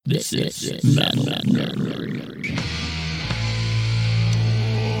This is Metal Nerd.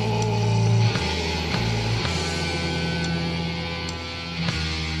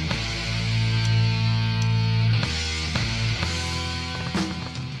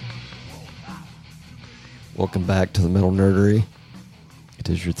 Welcome back to the Metal Nerdery. It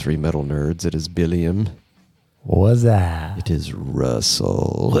is your three metal nerds. It is Billiam. What's that? It is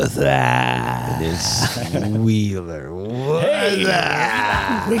Russell. What's that? It is Wheeler. What's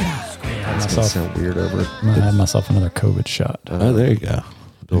that? It's going to sound weird over. I'm going to have myself another COVID shot. Oh, there you go.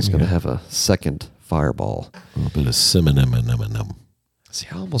 Bill's going to have a second fireball. A little bit of cinnamon. See,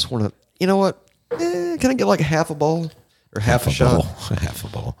 I almost want to, you know what? Can I get like half a ball? Or half a shot? Ball. Half a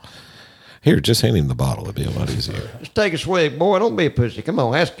ball. Here, just hand him the bottle. It'd be a lot easier. Just take a swig, boy. Don't be a pussy. Come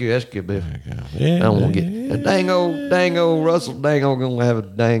on, ask you, Bill. Yeah, I don't want to get a dang old Russell gonna have a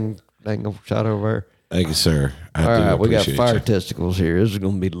dang old shot over there. Thank you, sir. All right, we got fire you. testicles here. This is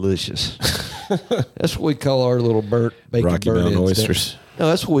gonna be delicious. That's what we call our little bacon Rocky burn-ins. Mountain oysters. No,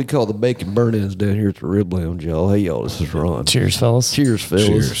 that's what we call the bacon burn-ins down here at the Rib Lounge, y'all. Hey, y'all, this is Ron. Cheers, fellas. Cheers, fellas.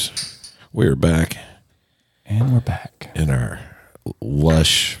 Cheers. We're back And we're back. in our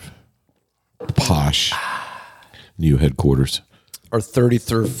lush, posh new headquarters. Our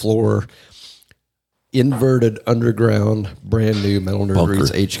 33rd floor, inverted underground, brand new Metal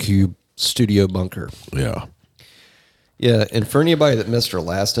Nerdery's HQ studio bunker. Yeah. Yeah, and for anybody that missed our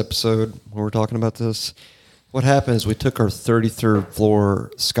last episode when we were talking about this, what happened is we took our 33rd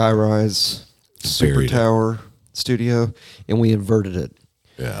floor skyrise super Buried it. tower studio and we inverted it.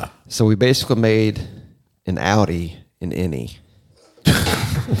 Yeah. So we basically made an Audi an innie.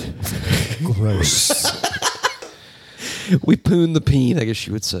 Gross. We pooned the peen, I guess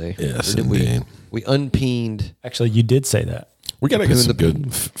you would say. Yes, Or did indeed. We unpeened. Actually, you did say that. We got to get Doing some the-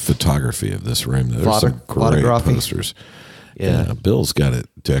 good photography of this room. There's some great photography. posters. Yeah. Bill's got it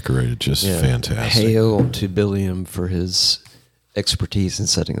decorated just fantastic. Hail to Billiam for his expertise in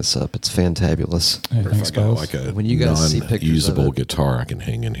setting this up. It's fantabulous. Hey, Or if thanks, I got guys. like a When you guys see pictures of non-usable it. guitar I can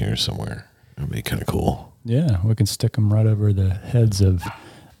hang in here somewhere. That'd be kind of cool. Yeah, we can stick them right over the heads of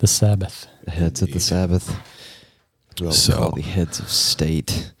the Sabbath. The heads of the Sabbath. Well, So- the heads of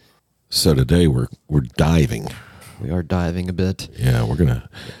state. So today we're diving. We are diving a bit. Yeah, we're gonna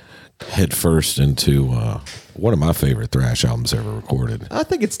head first into one of my favorite thrash albums ever recorded. I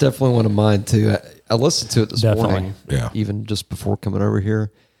think it's definitely one of mine too. I listened to it this Definitely. morning, Yeah. even just before coming over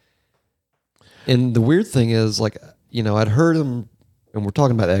here. And the weird thing is, like, you know, I'd heard him, and we're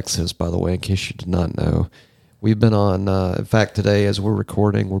talking about Exodus, by the way, in case you did not know. We've been on, in fact, today as we're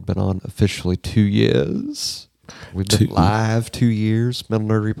recording, we've been on officially 2 years. We've been live 2 years. Metal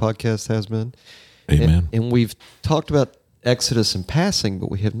Nerdery Podcast has been. Amen. And we've talked about Exodus in passing,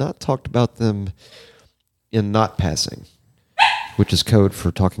 but we have not talked about them in not passing, which is code for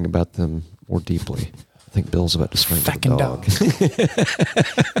talking about them more deeply. I think Bill's about to strangle the Fucking dog.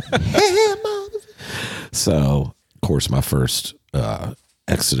 So, of course, my first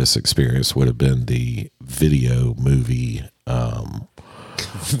Exodus experience would have been the video movie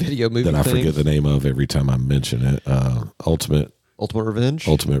Video movie that I thing. forget the name of every time I mention it. Ultimate Revenge.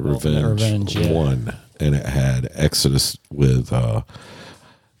 Revenge, yeah. 1, and it had Exodus with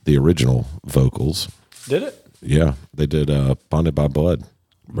the original vocals. Did it? Yeah, they did Bonded by Blood,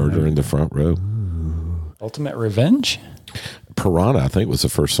 Murder in the Front Row. Ultimate Revenge? Piranha, I think, was the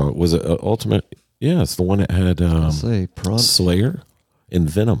first song. Was it Ultimate? Yeah, it's the one that had Say Piranha. Slayer and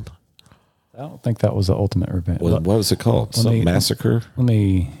Venom. I don't think that was the Ultimate Revenge. What was it called? Let Some me- Massacre?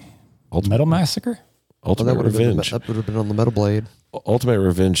 Metal Massacre? Well, Ultimate that would have been Revenge. that would have been on the Metal Blade. Ultimate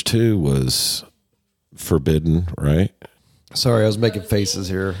Revenge 2 was Forbidden, right? Sorry, I was making faces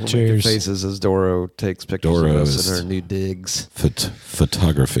here. We're making Cheers. faces as Doro takes pictures Doro of us is- in her new digs.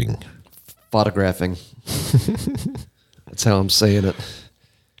 Photographing. Photographing. That's how I'm saying it.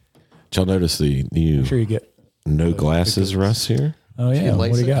 Did y'all notice the new I'm sure you get. no glasses Russ here? Oh, yeah.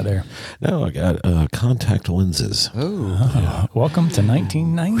 What do you got there? No, I got contact lenses. Oh, Welcome to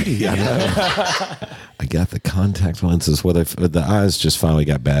 1990. I got the contact lenses. Well, the eyes just finally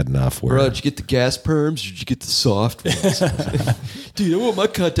got bad enough where bro, did you get the gas perms? Or did you get the soft ones? Dude, I want my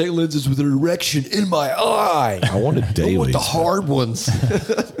contact lenses with an erection in my eye. I wanted I dailies. want the hard ones.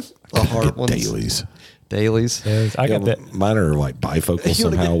 The hard Get ones. dailies. Dailies. I got that. Mine are like bifocal You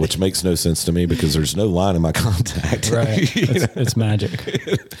wanna somehow, get- which makes no sense to me because there's no line in my contact. Right. It's magic.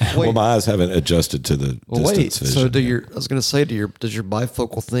 Well, my eyes haven't adjusted to the Well, wait. distance vision. So I was going to say, does your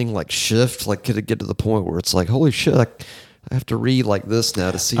bifocal thing like shift? Like, could it get to the point where it's like, holy shit, I have to read like this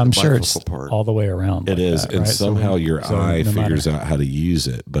now to see I'm the sure bifocal it's part? all the way around. It like is, that, and right? somehow So- your so eye no matter- figures out how to use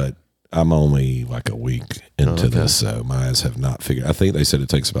it. But I'm only like a week into this, so my eyes have not figured. I think they said it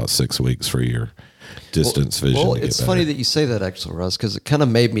takes about 6 weeks for your distance vision. Well, to get it's better. funny that you say that, actually, Russ, because it kind of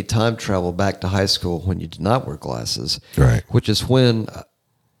made me time travel back to high school when you did not wear glasses. Right. Which is when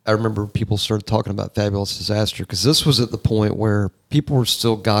I remember people started talking about Fabulous Disaster, because this was at the point where people were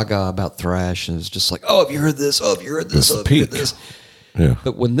still gaga about thrash, and it was just like, oh, have you heard this? Oh, have you heard this? It's Oh, the have you heard peak. this? Yeah.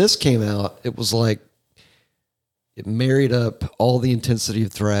 But when this came out, it was like it married up all the intensity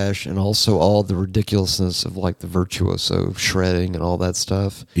of thrash and also all the ridiculousness of like the virtuoso shredding and all that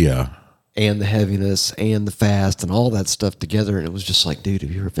stuff, Yeah. and the heaviness and the fast and all that stuff together. And it was just like, dude,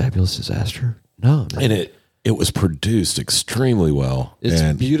 have you heard Fabulous Disaster? No, man. And it was produced extremely well. It's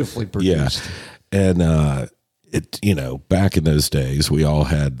and, beautifully produced. Yeah. And back in those days, we all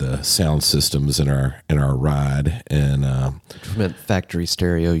had the sound systems in our ride, and Which meant factory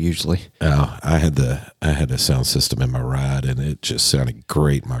stereo usually. I had a sound system in my ride, and it just sounded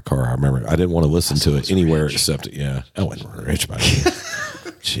great in my car. I remember I didn't want to listen to it anywhere except I wasn't rich, man.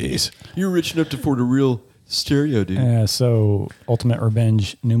 Jeez. You're rich enough to afford a real stereo, dude. Yeah, so Ultimate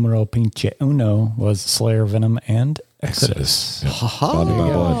Revenge numero pinche uno was Slayer, Venom, and Exodus. Yeah. Bonded by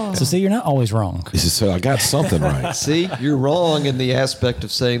blood. So see, you're not always wrong. So I got something right. See, you're wrong in the aspect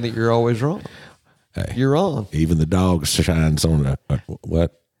of saying that you're always wrong. Hey, You're wrong. even the dog shines on the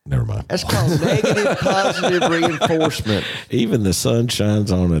what? Never mind. That's called negative positive reinforcement. Even the sun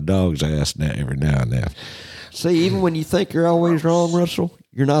shines on a dog's ass every now and then. See, even when you think you're always wrong, Russell,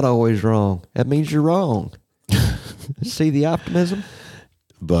 you're not always wrong. That means you're wrong. See the optimism?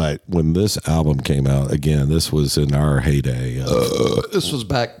 But when this album came out, again, this was in our heyday. This was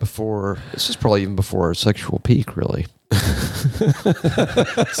back before, this was probably even before our sexual peak, really.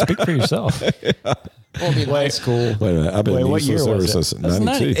 Speak for yourself. Well, I mean, high school. Wait a minute, I've been Wait, what year useless ever was it? since That's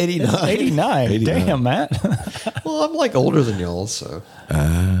 92. 89. 89. 89. Damn, Matt. Well, I'm like older than y'all, so.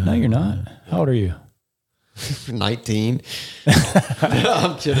 No, you're not. How old are you? 19. No,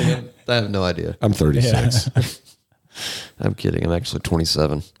 I'm kidding. I have no idea. I'm 36. I'm kidding. I'm actually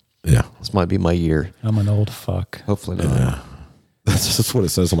 27. Yeah. This might be my year. I'm an old fuck. Hopefully not. That's what it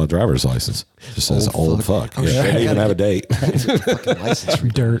says on my driver's license. It just says Old old fuck. fuck. Oh, Yeah, shit. I didn't even have a date. Fucking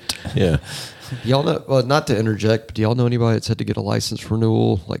license. Dirt. Yeah. Y'all know, well, not to interject, but do y'all know anybody that's had to get a license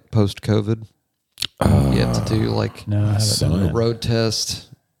renewal like post COVID? You had to do like No, I haven't Son. done a that. road test.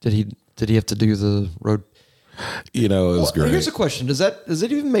 Did he have to do the road? It was Well, great. here's a question: does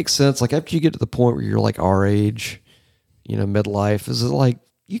it even make sense? Like after you get to the point where you're like our age, midlife, is it like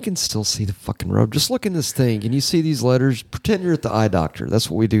you can still see the fucking road? Just look in this thing and you see these letters. Pretend you're at the eye doctor. That's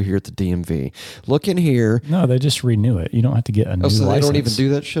what we do here at the DMV. Look in here. No, they just renew it. You don't have to get a new Oh, so license. they don't even do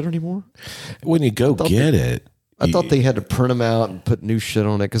that shit anymore? When you go get it, I thought they had to print them out and put new shit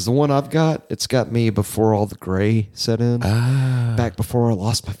on it, because the one I've got, it's got me before all the gray set in. Back before I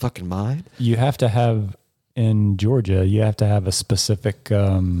lost my fucking mind. You have to have, in Georgia, you have to have a specific,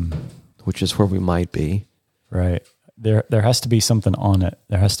 Which is where we might be. right. There has to be something on it.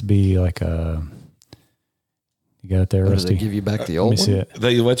 There has to be like a, you got it there, Or do Rusty? they give you back the Let old me see one? it.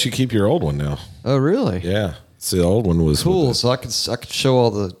 they let you keep your old one now. Oh, really? Yeah. See, the old one was Cool. with So I could show all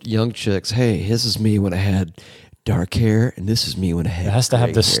the young chicks, hey, this is me when I had dark hair, and this is me when I had It has to have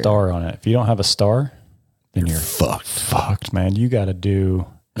gray the hair. star on it. If you don't have a star, then you're fucked. fucked, man. You got to do,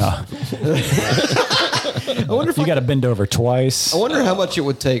 no. I wonder if You got to bend over twice. I wonder how much it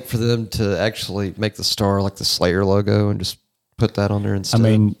would take for them to actually make the star like the Slayer logo and just put that on there I instead.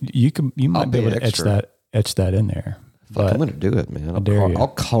 mean, you might be pay able to extra. etch that in there. Fuck, But I'm going to do it, man. dare you. I'll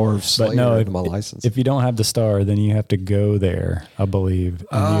carve Slayer But no, into my license. if you don't have the star, then you have to go there, I believe,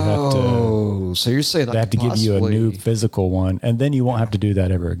 and you have to. Oh, so you're saying They have to give you a new physical one, and then you won't have to do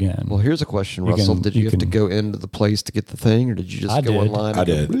that ever again. Well, here's a question, You Russell. can- did you you have to can- go into the place to get the thing, or did you just I go did. online? I and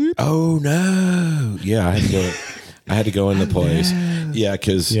go did. bloop? Oh no! Yeah, I had to go. I had to go in the place. Yeah,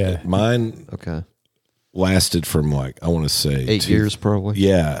 because Yeah. mine Okay. lasted from like I want to say 8 years probably.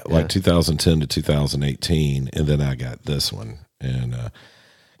 Yeah, Yeah. like 2010 to 2018, and then I got this one, and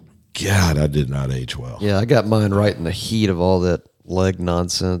God, I did not age well. Yeah, I got mine right in the heat of all that leg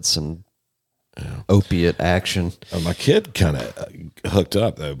nonsense and opiate action. My kid kind of hooked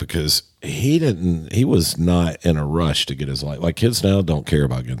up though because he was not in a rush to get his license. Like kids now don't care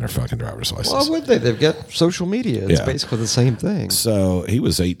about getting their fucking driver's license. Why would they? They've got social media. It's Yeah. basically the same thing. So he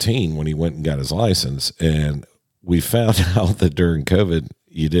was 18 when he went and got his license, and we found out that during COVID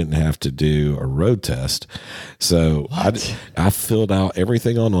you didn't have to do a road test. So I filled out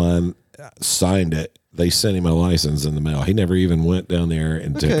everything online, signed it. They sent him a license in the mail. He never even went down there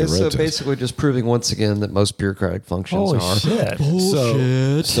and took a Okay, road so test. basically just proving once again that most bureaucratic functions Holy are.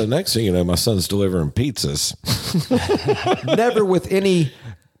 shit! So next thing you know, my son's delivering pizzas. Never with any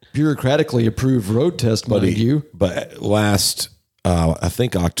bureaucratically approved road test, mind you. But last, I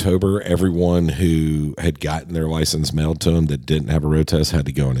think October, everyone who had gotten their license mailed to him that didn't have a road test had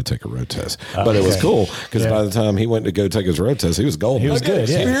to go in and take a road test. But it was cool because by the time he went to go take his road test, he was golden. He was good.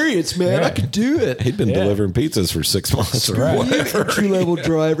 Yeah. Experience, man. I could do it. He'd been delivering pizzas for 6 months or whatever. Entry-level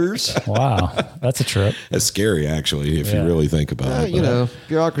drivers. Wow, that's a trip. It's scary, actually, if you really think about it. You know,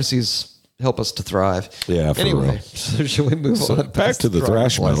 bureaucracies help us to thrive. Yeah, for anyway, real. so should we move on? Back past to the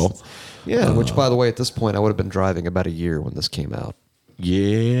thrash metal. license? Yeah, which, by the way, at this point, I would have been driving about a year when this came out.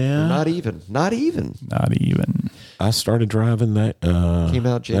 Yeah. Not even. Not even. I started driving that. Came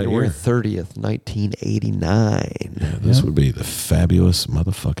out January that 30th, 1989. year. This would be the Fabulous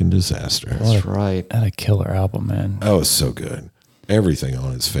Motherfucking Disaster. That's right. That a killer album, man. Oh, it's so good. Everything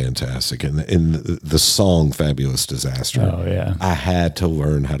on it's fantastic, and the song "Fabulous Disaster." Oh yeah, I had to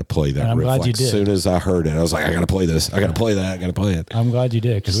learn how to play that I'm riff. glad Like, you did. as soon as I heard it, I was like, "I got to play this. I got to play that. I got to play it." I'm glad you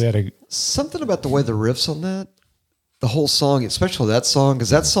did because we had a Something about the way the riffs on that, the whole song, especially that song, because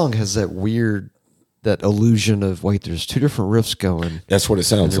that song has that weird, that illusion of, wait, there's two different riffs going. That's what it And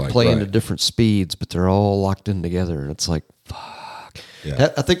sounds they're like. playing right. at different speeds, but they're all locked in together. And it's like, fuck. Yeah.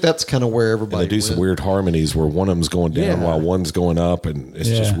 I think that's kind of where And everybody they do some went. weird harmonies where one of them's going down Yeah. while one's going up, and it's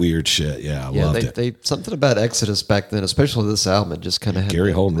just Yeah. weird shit. Yeah, I Yeah, loved it. they something about Exodus back then, especially this album, it just kind of had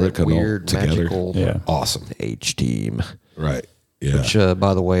Gary Holt and that Rick Hunnell weird, together. magical Yeah. Awesome. H team. Right. Yeah. Which,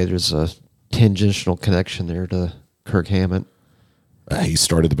 by the way, there's a tangential connection there to Kirk Hammett. He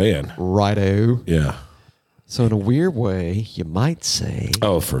started the band. Righto. Yeah. So in a weird way, you might say.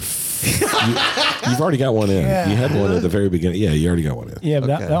 Oh, you've already got one in. You had one at the very beginning. Yeah, you already got one in. yeah. But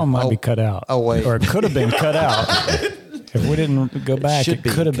Okay. that one might Oh, be cut out. oh, wait. or it could have been cut out. If we didn't go back, should it be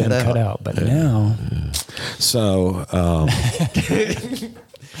could have been cut cut out. But now, So,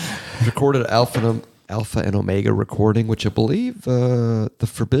 Recorded Alpha and Omega recording, which I believe the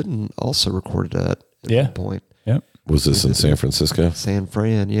Forbidden also recorded at Yeah. one point. yep. was this in San Francisco? San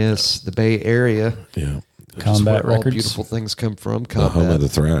Fran, yes, the Bay Area. Yeah. Which is Combat where all Records. beautiful things come from. The home Combat. of the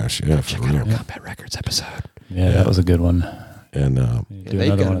thrash. Yeah, for Check out our real. Combat Records episode. Yeah, that was a good one. And And Do they've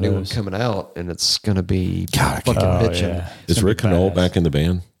another got a of new one those. coming out, and it's going to be God, I fucking Oh, bitching. yeah. is It's Rick gonna be Knoll badass. back in the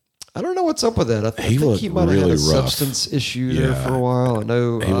band? I don't know what's up with that. I He think looked he might have really had a rough. substance issue there Yeah. for a while. I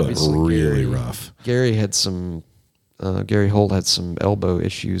know He looked obviously really rough. Gary had some. Gary Holt had some elbow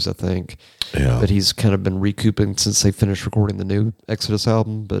issues, I think. Yeah. But he's kind of been recouping since they finished recording the new Exodus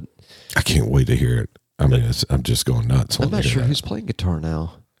album. But I can't wait to hear it. I mean, I'm just going nuts. I'm not sure who's playing guitar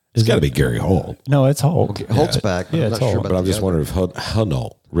now. It's got to be Gary Holt. No, it's Holt. Holt's back. But Yeah, I'm it's not sure Holt. about But I'm the just other. wondering if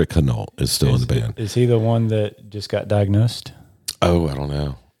Rick Hunnell is still in the band. Is he the one that just got diagnosed? Oh, I don't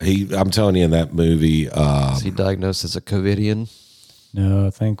know. I'm telling you, in that movie, Is he diagnosed as a COVIDian? No,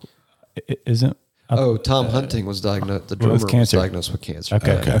 I think isn't. Oh, Tom Hunting was diagnosed. The drummer was cancer. diagnosed with cancer.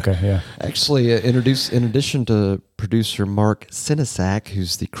 Okay, yeah. Actually, in addition to producer Mark Sinesak,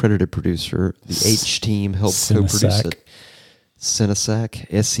 who's the credited producer, the H Team helped co-produce Sinesak. it. Sinesak,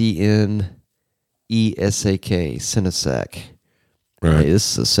 Senesak, Sinesak. right? Hey,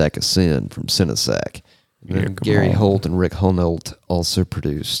 this is a sack of sin from Sinesak. And then come Gary on. Holt and Rick Hunnell also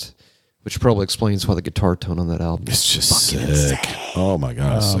produced, which probably explains why the guitar tone on that album It's is just fucking sick. insane. Oh my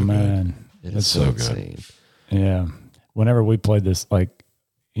god, it's Oh so good. man, It It's is so so good. insane. yeah. Whenever we played this, like,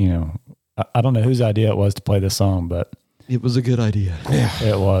 I don't know whose idea it was to play this song, but It was a good idea.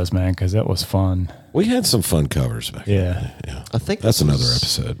 it was, man, because it was fun. We had some fun covers back. Yeah. yeah. I think That's this another was-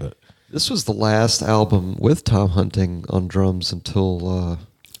 episode, but This was the last album with Tom Hunting on drums until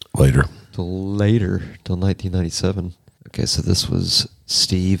later. later, till 1997. Okay, so this was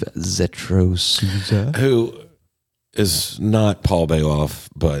Steve Zetro Souza. Who is not Paul Bailoff,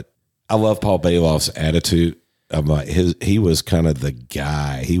 but I love Paul Bailoff's attitude. I'm like he was kind of the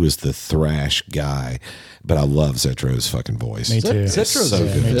guy. He was the thrash guy, but I love Zetro's fucking voice. Me too. Zetro's so a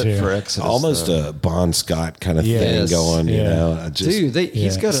good. Me fit too. for Exodus. Almost though. a Bon Scott kind of Yes. thing going, you Yeah. know. I just, Dude,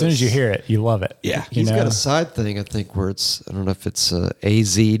 he's Yeah. got as soon as you hear it, you love it. Yeah. He's You got know? a side thing, I think, where it's, I don't know if it's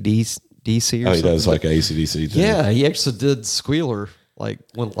AZDC or oh, he something. does like AC/DC thing. Yeah, he actually did Squealer, like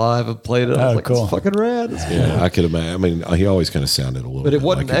went live and played it. I was Oh, like, cool. it's fucking rad. It's Yeah, I could imagine. I mean, he always kind of sounded a little But bit it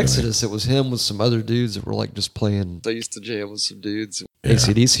wasn't like Exodus. It was him with some other dudes that were like just playing. They used to jam with some dudes, Yeah.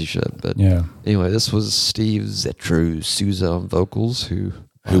 AC/DC shit. But Yeah. anyway, this was Steve Zetro Souza on vocals, who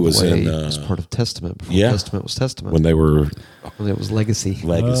by Who the was way, in, was part of Testament before yeah. Testament was Testament. when they were When it was Legacy.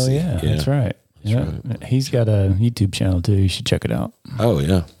 Legacy. Oh, yeah, that's right. Yeah. He's got a YouTube channel too. You should check it out. Oh,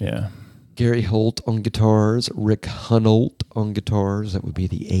 yeah. Yeah. Gary Holt on guitars, Rick Hunnell on guitars. That would be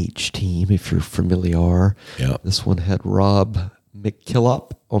the H Team, if you're familiar. Yeah. This one had Rob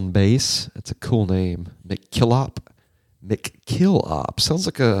McKillop on bass. That's a cool name. McKillop. McKill Op. Sounds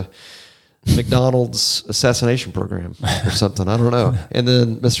like a McDonald's assassination program or something. I don't know. And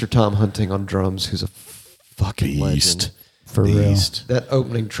then Mr. Tom Hunting on drums, who's a fucking legend. For real. That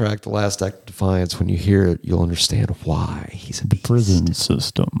opening track, The Last Act of Defiance, when you hear it, you'll understand why he's a beast. Prison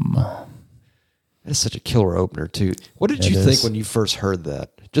system. That's such a killer opener, too. What did It you is. think when you first heard that?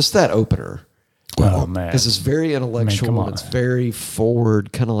 Just that opener. Oh, man. Because it's very intellectual. come on. It's very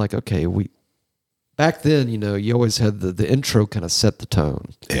forward, kind of like, okay, back then, you always had the intro kind of set the tone.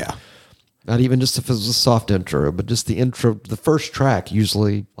 Yeah. Not even just if it was a soft intro, but just the intro, the first track,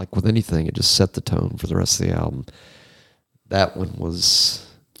 usually, like with anything, it just set the tone for the rest of the album. That one was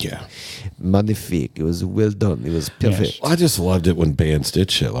magnifique. It was well done. It was perfect. I just loved it when bands did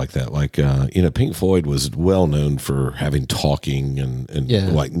shit like that. Like, Pink Floyd was well known for having talking and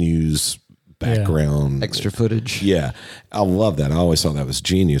like news background. Extra footage. Yeah. I love that. I always thought that was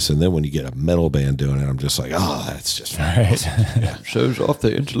genius. And then when you get a metal band doing it, I'm just like, oh, that's just Right. Shows off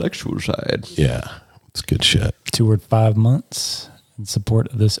the intellectual side. Yeah. It's good shit. Toured 5 months in support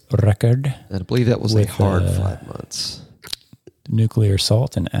of this record. And I believe that was With, a hard 5 months. Nuclear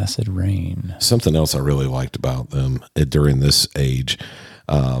Assault and Acid Rain. Something else I really liked about them during this age,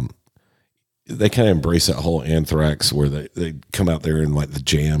 they kind of embrace that whole Anthrax where they come out there in like the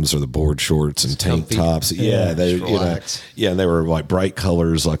jams or the board shorts and tank comfy. tops. Yeah, they just relax. and they were like bright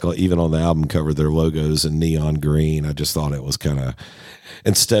colors, like even on the album cover, their logos in neon green. I just thought it was kind of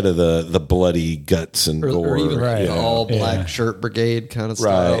instead of the bloody guts and gore, Or even Right. the all black Yeah. shirt brigade kind of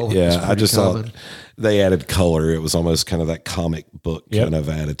style. right? It's Yeah, I pretty just common. thought they added color. It was almost kind of that comic book Yep. kind of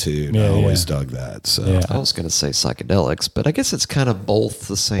attitude. Yeah, I always yeah. dug that. So Yeah. I was going to say psychedelics, but I guess it's kind of both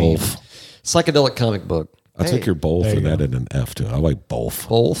the same. Both. Psychedelic comic book. I took your both there you and go. added an F to it. I like both.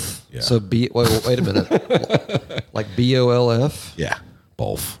 both. Yeah. So wait a minute. Like BOLF? Yeah,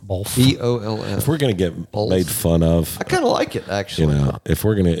 both. Both. If BOLF. we're gonna get Both. made fun of, I kind of like it actually. if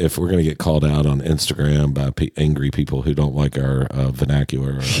we're gonna get called out on Instagram by angry people who don't like our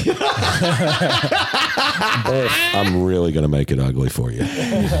vernacular, I'm really gonna make it ugly for you.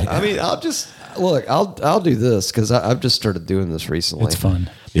 I mean, I'll do this because I've just started doing this recently. It's fun.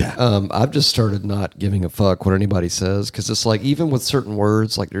 Yeah, I've just started not giving a fuck what anybody says because it's like even with certain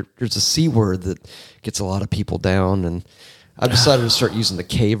words, like there's a C word that gets a lot of people down, and I've decided to start using the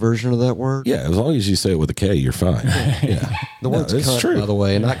K version of that word. yeah. As long as you say it with a K, you're fine. Yeah, The word's it's cunt, true. by the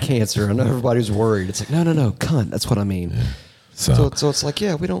way, and not cancer. I know everybody's worried. It's like no, cunt. That's what I mean. So it's like,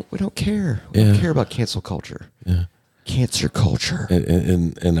 yeah, we don't care. We don't care about cancel culture. Yeah. Cancer culture.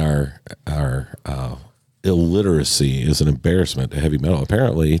 and our illiteracy is an embarrassment to heavy metal.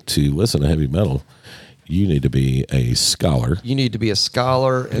 Apparently, to listen to heavy metal, you need to be a scholar. You need to be a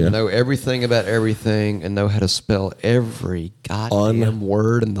scholar and Yeah. know everything about everything and know how to spell every goddamn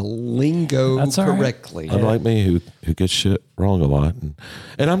word and the lingo That's all right. correctly. Unlike me, who gets shit wrong a lot,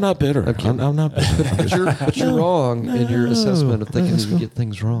 and I'm not bitter. I'm not bitter. But you're wrong in your assessment of thinking you get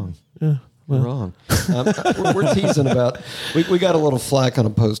things wrong. Yeah. You're wrong. We're teasing about. We got a little flack on a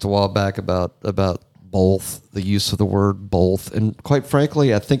post a while back about both, the use of the word both, and quite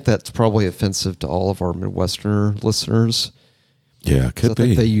frankly, I think that's probably offensive to all of our Midwesterner listeners. Yeah, I could think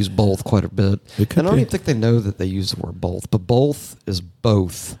be. they use both quite a bit, It could and I don't be. even think they know that they use the word both. But both is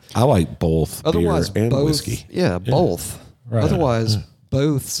both. I like both Otherwise, beer and both, whiskey. Yeah, both. Right. Otherwise,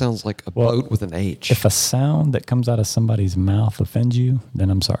 both sounds like a boat with an H. If a sound that comes out of somebody's mouth offends you, then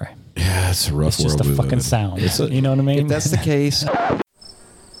I'm sorry. Yeah, it's a rough It's just world a we live fucking in. sound. You know what I mean? If that's the case,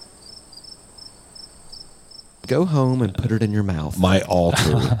 go home and put it in your mouth. My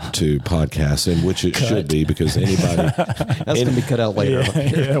altar to podcasting, which it should be, because anybody. That's going to be cut out later.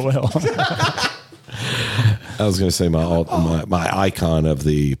 yeah, well, I was going to say my icon of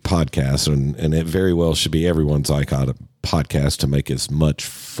the podcast, and it very well should be everyone's icon of podcast to make as much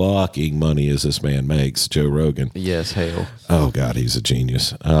fucking money as this man makes, Joe Rogan. Yes, hail. Oh God, he's a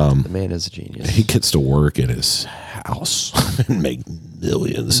genius. The man is a genius. He gets to work in his house and make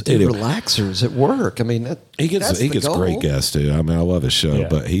millions. Dude, Anyway, relaxers at work. I mean, he gets great guests too. I mean, I love his show, Yeah.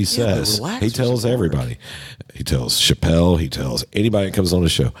 but he says he tells everybody, he tells Chappelle, he tells anybody that comes on the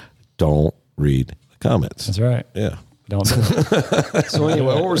show, don't read the comments. that's right. Yeah. Don't do it. So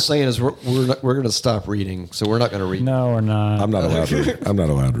anyway, what we're saying is we're going to stop reading. So we're not going to read. No, we're not. I'm not allowed to read. I'm not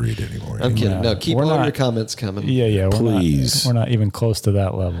allowed to read anymore. I'm kidding. No, No, keep we're all not. your comments coming. Yeah. Please. We're not even close to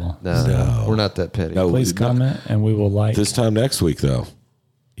that level. No, we're not that petty. No. Please comment, and we will like. This time next week, though,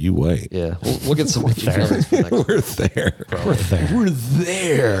 you wait. Yeah, we'll get some comments for next week. We're there. We're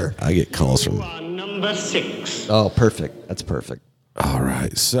there. I get calls from. Number 6. Oh, perfect. That's perfect. All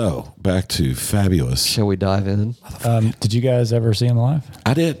right, so back to Fabulous. Shall we dive in? Did you guys ever see him live?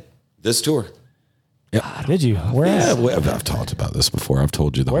 I did this tour. Did you? Where? Yeah, I've talked about this before. I've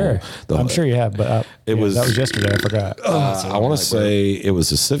told you the Where? whole. I'm sure you have, but that was yesterday. I forgot. I want to say it was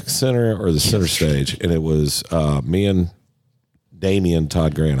the Civic Center or the Center Stage, and it was me and Damien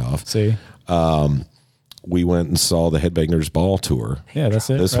Todd Granoff. See? We went and saw the Headbangers Ball tour. Yeah,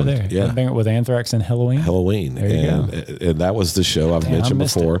 that's it. This right one, there. yeah. Headbanger with Anthrax and Halloween. There you go. And that was the show I've mentioned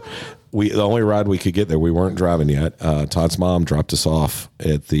missed before. The only ride we could get there, we weren't driving yet. Todd's mom dropped us off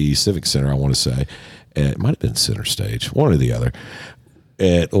at the Civic Center, I want to say. It might have been Center Stage, one or the other.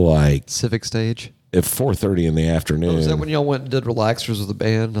 At like Civic Stage. at 4:30 in the afternoon. Was that when y'all went and did relaxers with the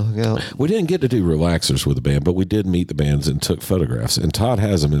band and hung out? We didn't get to do relaxers with the band, but we did meet the bands and took photographs. And Todd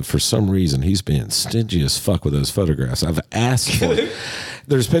has them, and for some reason, he's being stingy as fuck with those photographs. I've asked for it.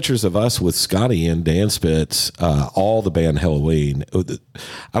 There's pictures of us with Scotty and Dan Spitz, all the band Halloween.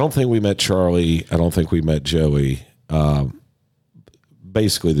 I don't think we met Charlie. I don't think we met Joey.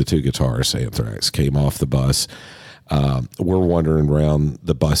 Basically, the two guitarists, Anthrax, came off the bus. We're wandering around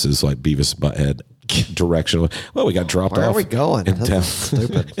the buses like Beavis and Butthead directional. Well, we got dropped Where off. are we going? In,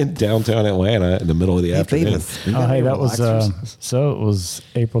 Stupid. in downtown Atlanta in the middle of the afternoon. Hey, that was so it was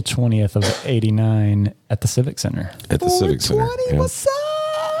April 20th of '89 at the Civic Center. At the Civic Center. Yeah. What's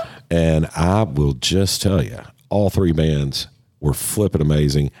up? And I will just tell you, all three bands were flipping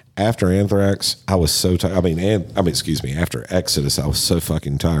amazing. After Anthrax, I was so tired. After Exodus, I was so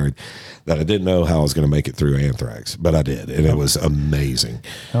fucking tired that I didn't know how I was going to make it through Anthrax, but I did, and it was amazing.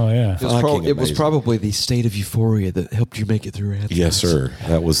 Oh yeah, It was probably the state of euphoria that helped you make it through Anthrax. Yes, sir.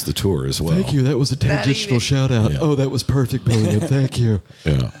 That was the tour as well. Thank you. That was a tangential shout out. Yeah. Oh, that was perfect, Billiam. Thank you.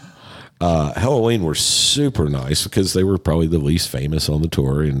 Yeah. Halloween were super nice because they were probably the least famous on the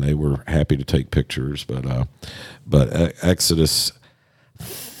tour, and they were happy to take pictures. But Exodus,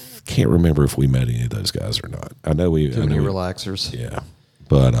 can't remember if we met any of those guys or not. I know we Too many relaxers. Yeah,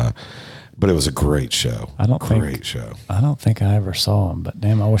 but it was a great show. I don't think I ever saw them, but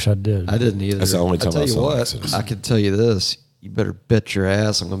damn, I wish I did. I didn't either. That's the only time I saw Exodus. I can tell you this. You better bet your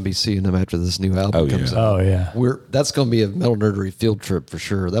ass I'm going to be seeing them after this new album comes out. Oh yeah, That's going to be a Metal Nerdery field trip for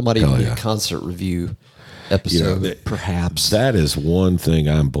sure. That might even be yeah. a concert review episode, perhaps. That is one thing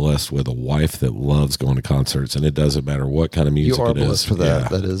I'm blessed with, a wife that loves going to concerts, and it doesn't matter what kind of music You are it is. blessed for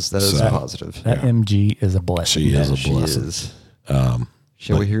that. Yeah. That is positive. that MG is a blessing. She is a She blessing. is.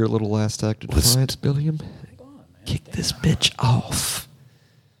 Shall we hear a little last act of defiance, Billiam? Kick this bitch off.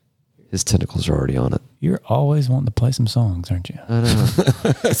 His tentacles are already on it. You're always wanting to play some songs, aren't you? I know.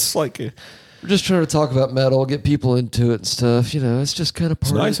 It's like We're just trying to talk about metal, get people into it and stuff. You know, it's just kind of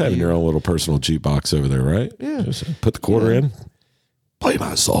part it's nice of having your own little personal jukebox over there, right? Yeah. Just put the quarter in, play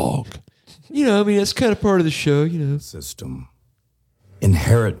my song. You know, I mean, it's kind of part of the show, you know. System,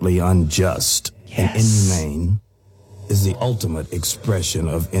 inherently unjust and inhumane, is the ultimate expression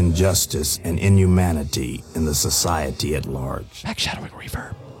of injustice and inhumanity in the society at large. Backshadowing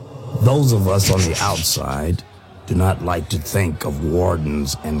reverb. Those of us on the outside do not like to think of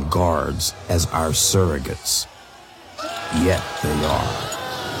wardens and guards as our surrogates. Yet they are.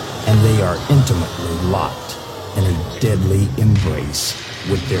 And they are intimately locked in a deadly embrace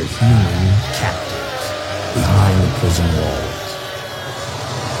with their human captives behind the prison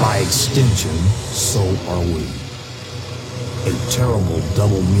walls. By extension, so are we. A terrible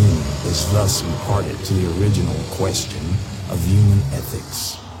double meaning is thus imparted to the original question of human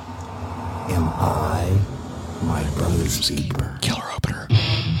ethics. Am I my brother's keeper? Killer opener.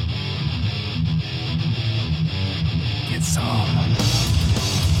 Get some.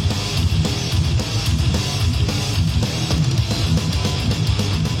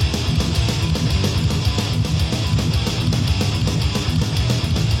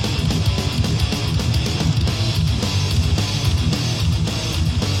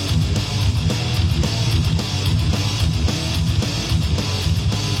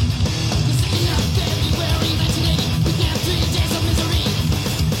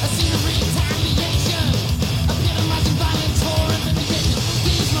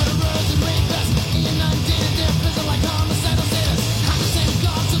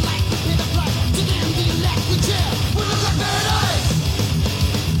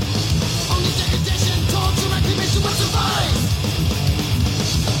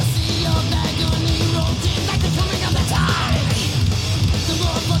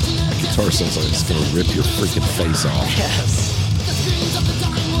 Guitar sounds like it's going to rip your freaking face off.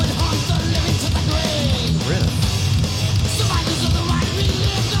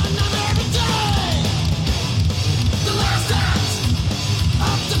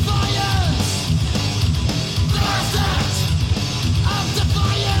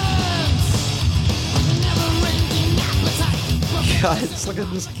 God, it's like I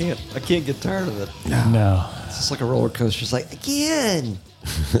can't get tired of it. No. It's just like a roller coaster. It's like, again.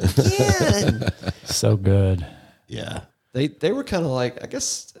 So good. Yeah. They were kind of like, I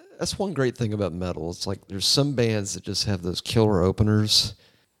guess that's one great thing about metal. It's like there's some bands that just have those killer openers.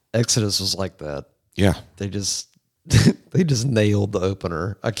 Exodus was like that. Yeah. They just nailed the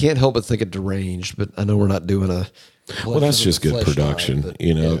opener. I can't help but think of Deranged, but I know we're not doing a. Well, that's just good production. But,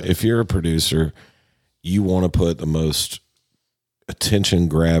 If you're a producer, you want to put the most attention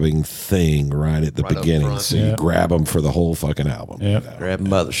grabbing thing right at the Right up beginning. front. So you grab them for the whole fucking album. Yep. grab them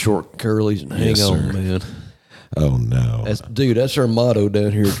by the short curlies and hang Yes, on, sir. man. Oh, no. That's our motto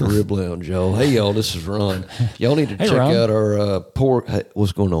down here at the Rib Lounge, y'all. Hey, y'all, this is Ron. Y'all need to check Ron. out our pork. Hey,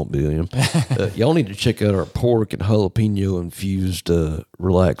 what's going on, William? Y'all need to check out our pork and jalapeno infused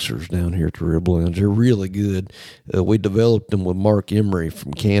relaxers down here at the Rib Lounge. They're really good. We developed them with Mark Emery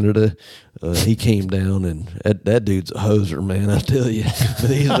from Canada. He came down, and that dude's a hoser, man, I tell you.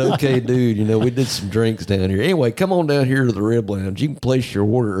 But he's an okay dude. We did some drinks down here. Anyway, come on down here to the Rib Lounge. You can place your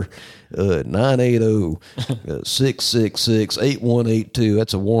order at 980-666-8182.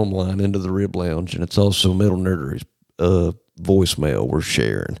 That's a warm line into the Rib Lounge, and it's also Metal Nerdery's voicemail we're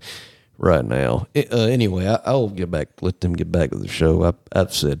sharing right now. Anyway, I'll let them get back to the show.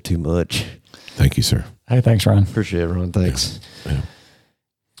 I've said too much. Thank you, sir. Hey, thanks, Ron. Appreciate it, Ron. Thanks. Yeah.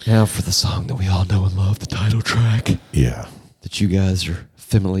 Now for the song that we all know and love, the title track Yeah. that you guys are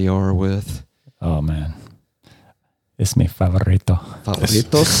familiar with. Oh, man. Es mi favorito.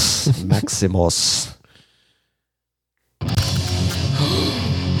 Favoritos Maximos.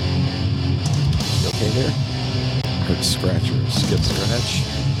 You okay there? Heard scratch or skip Scratch?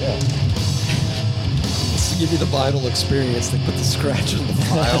 Yeah. Just to give you the vinyl experience, they put the scratch on the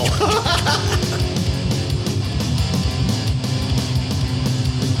file.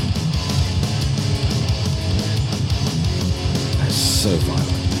 That's so violent.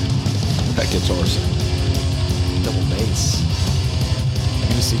 That guitar sound. Double bass. You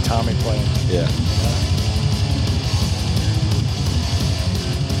can just see Tommy playing. Yeah.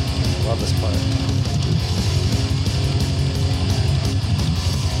 Love this part.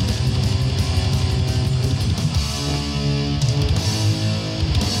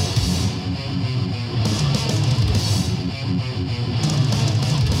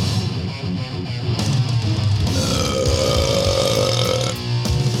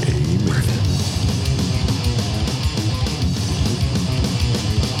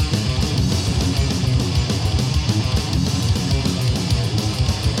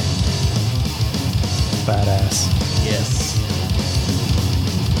 Badass. Yes.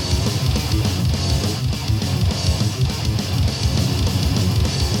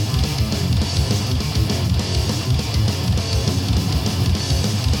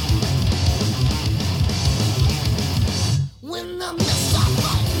 When the mist on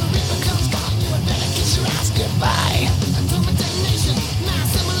fire, the river comes calling you, and better kiss your ass goodbye. Until detonation,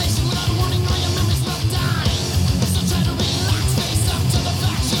 mass assimilation, without warning, all your memories will die. So try to relax, face up to the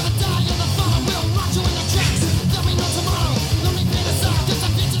facts. You're gonna die on the fall, and we'll rock you in the tracks. There'll be no tomorrow, no make me the soft, 'cause the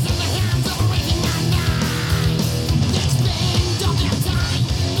future's in the hands of a raging nine. This pain, don't get time.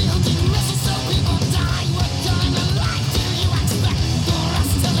 Building missiles so people die. What kind of life do you expect for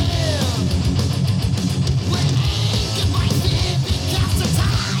us to live? When anger might fear because the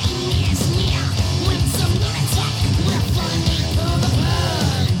time is near. When some lunatic will finally pull the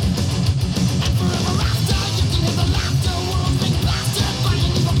plug. And forever after, you can hear the laughter. World being blasted by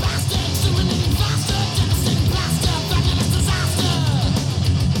an evil bastard. Exterminating faster, devastating blaster, fabulous disaster.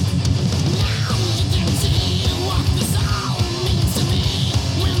 Now you can see what this all means to me.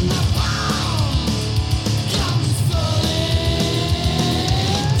 When the bomb comes falling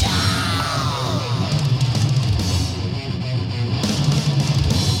down.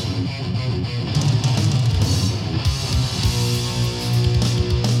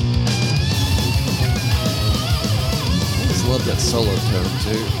 I just love that solo tone,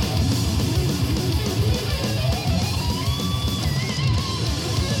 too.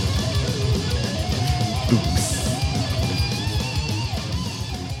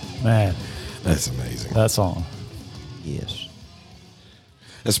 Man, That's amazing. that song. Yes.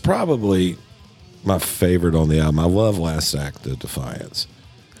 It's probably my favorite on the album. I love Last Act of Defiance.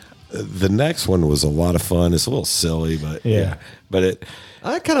 The next one was a lot of fun. It's a little silly, but Yeah. But it,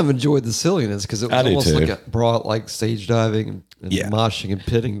 I kind of enjoyed the silliness because it was I do almost too. like it brought like stage diving and Yeah. moshing and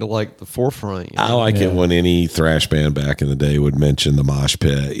pitting to like the forefront. I like Yeah. it when any thrash band back in the day would mention the mosh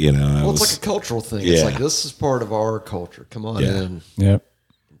pit. Well, it's like a cultural thing. It's Yeah. like this is part of our culture. Come on Yeah. in, Yep.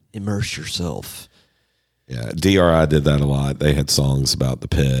 immerse yourself. yeah. DRI did that a lot. They had songs about the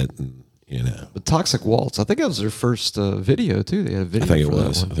pit, and You know, But Toxic Waltz, I think that was their first video too. They had a video I think it for that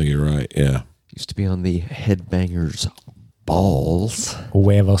was. one. I think you're right. Yeah. Used to be on the Headbangers Balls.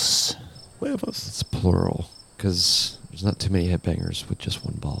 Huevos. It's plural because there's not too many headbangers with just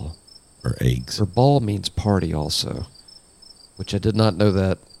one ball. Or eggs. Or ball means party also, which I did not know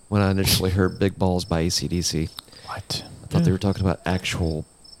that when I initially heard Big Balls by AC/DC. What? I thought they were talking about actual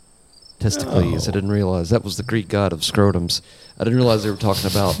testicles. I didn't realize that was the Greek god of scrotums. I didn't realize they were talking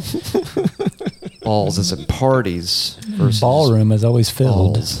about balls as in parties versus Ballroom is always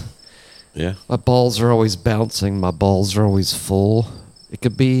filled. balls. Yeah. My balls are always bouncing. My balls are always full. It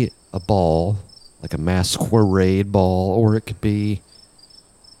could be a ball, like a masquerade ball, or it could be,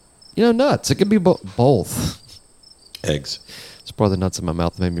 nuts. It could be both. Eggs. It's probably the nuts in my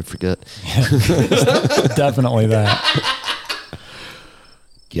mouth that made me forget. Definitely that.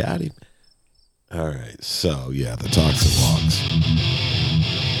 Got him. All right. So, yeah, the Toxic Walks.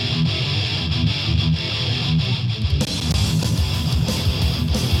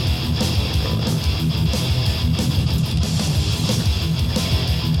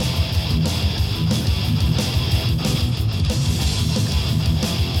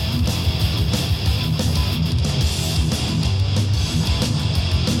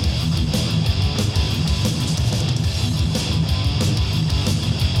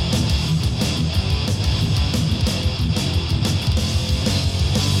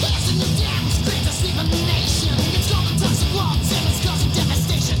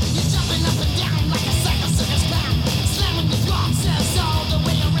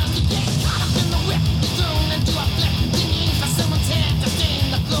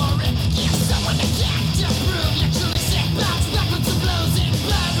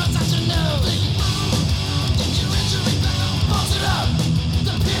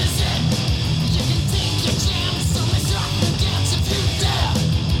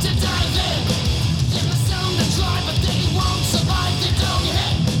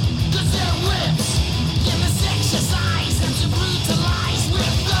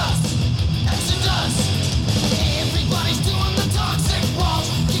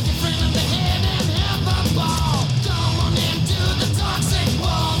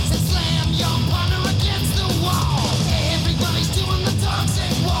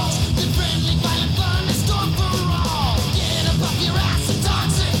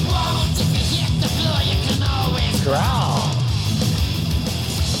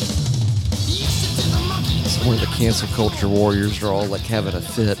 One of the cancel culture warriors are all like having a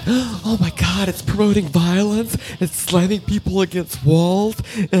fit. Oh my God, it's promoting violence. It's slamming people against walls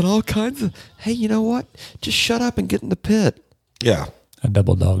and all kinds of. Hey, you know what? Just shut up and get in the pit. Yeah. I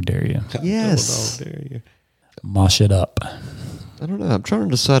double dog dare you. Yes. There you Mosh it up. I don't know. I'm trying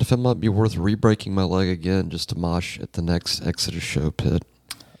to decide if it might be worth re-breaking my leg again just to mosh at the next Exodus show pit.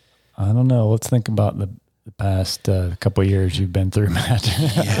 I don't know. Let's think about the past couple of years you've been through, Matt.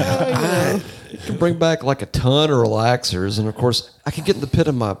 You can bring back like a ton of relaxers, and of course, I can get in the pit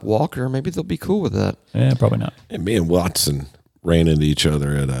of my walker. Maybe they'll be cool with that. Yeah, probably not. And me and Watson ran into each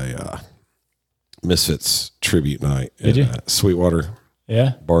other at a Misfits tribute night. Did you? Sweetwater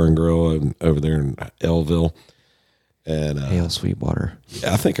Yeah. Bar and Grill over there in Elville. And Hail Sweetwater.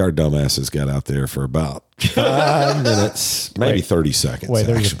 I think our dumbasses got out there for about 5 minutes, maybe Wait. 30 seconds. Wait,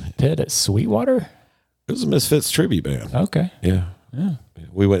 there's actually. a pit at Sweetwater? It was a Misfits tribute band. Okay. Yeah. Yeah.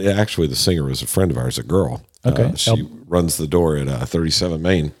 We went. Actually, the singer was a friend of ours, a girl. Okay. She runs the door at 37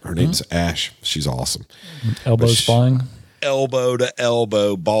 Main. Her name's Ash. She's awesome. Elbows flying? Elbow to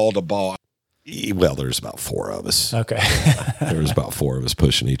elbow, ball to ball. Well, there's about 4 of us. Okay. There was about 4 of us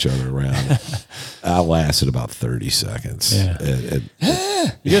pushing each other around. I lasted about 30 seconds. Yeah.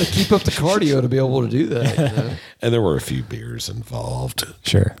 You got to keep up the cardio to be able to do that. You know? And there were a few beers involved.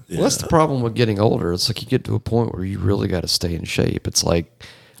 Sure. Well, that's the problem with getting older. It's like you get to a point where you really got to stay in shape. It's like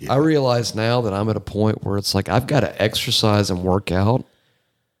I realize now that I'm at a point where it's like I've got to exercise and work out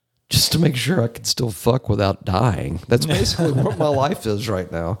just to make sure I can still fuck without dying. That's basically what my life is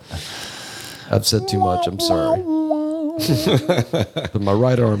right now. I've said too much. I'm sorry. But my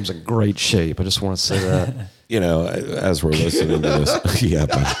right arm's in great shape. I just want to say that. You know, as we're listening to this, yeah,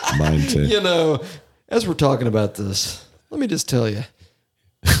 mine too. You know, as we're talking about this, let me just tell you.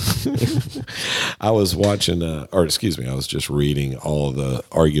 I was watching, I was just reading all of the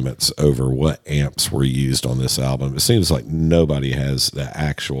arguments over what amps were used on this album. It seems like nobody has the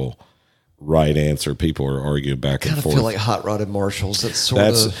actual right answer. People are arguing back I and kind of forth. feel like Hot Rodded Marshalls. That's sort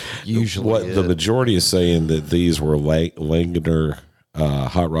of usually what it. the majority is saying, that these were Langner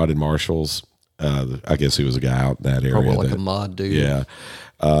Hot Rodded Marshalls. I guess he was a guy out in that area. Probably like that- a mod dude. Yeah.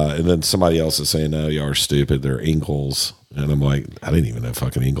 And then somebody else is saying, no, you are stupid. They're Ingles. And I'm like, I didn't even know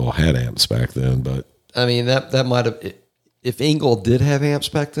fucking Ingle had amps back then. But I mean, that might have, if Ingle did have amps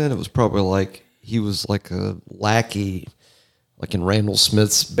back then, it was probably like he was like a lackey, like in Randall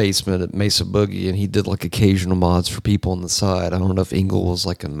Smith's basement at Mesa Boogie, and he did like occasional mods for people on the side. I don't know if Ingle was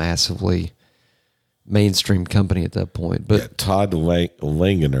like a massively mainstream company at that point, but yeah, Todd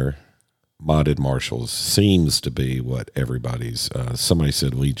Langener modded Marshalls seems to be what everybody's. Somebody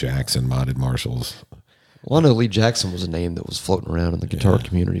said Lee Jackson modded Marshalls. well, I know Lee Jackson was a name that was floating around in the guitar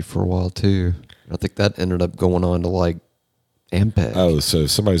community for a while too. I think that ended up going on to like Ampeg. Oh, so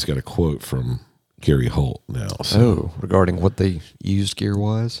somebody's got a quote from Gary Holt now. So Regarding what they used gear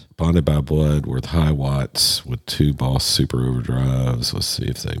wise. Bonded by Blood with high watts with 2 Boss Super Overdrives. Let's see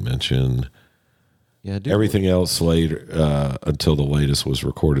if they mention Yeah, dude. everything else later until the latest was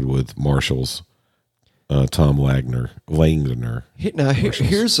recorded with Marshalls. Tom Langner. Now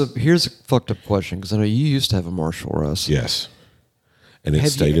here's a fucked up question because I know you used to have a Marshall, Russ. Yes, and it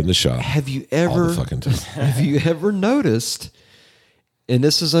Have stayed you- in the shop. Have you all ever the fucking time. have you ever noticed? And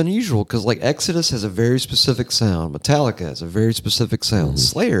this is unusual because like Exodus has a very specific sound, Metallica has a very specific sound,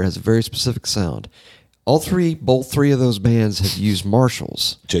 Slayer has a very specific sound. Both three of those bands have used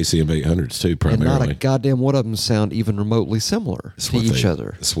Marshalls, JCM 800s too, and not a primarily. goddamn one of them sound even remotely similar to each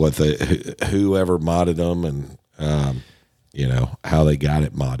other. It's what whoever modded them and how they got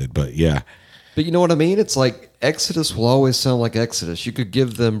it modded. But yeah, But you know what I mean? It's like Exodus will always sound like Exodus. You could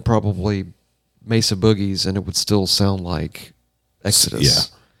give them probably Mesa Boogies and it would still sound like Exodus.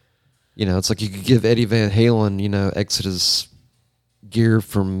 Yeah. You know, it's like you could give Eddie Van Halen, Exodus gear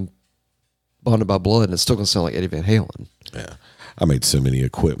from Bonded by Blood and it's still going to sound like Eddie Van Halen. yeah. I made so many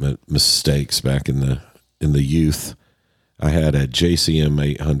equipment mistakes back in the youth. I had a JCM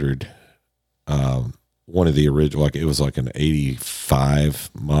 800, one of the original, like it was like an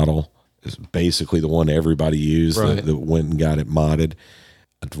 85 model. It's basically the one everybody used Right. that went and got it modded.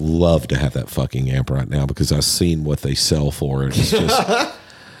 I'd love to have that fucking amp right now because I've seen what they sell for it. It's just,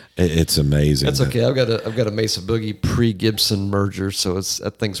 it's amazing. That's okay. I've got a Mesa Boogie pre-Gibson merger, so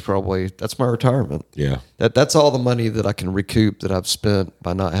that thing's that's my retirement. Yeah. That's all the money that I can recoup that I've spent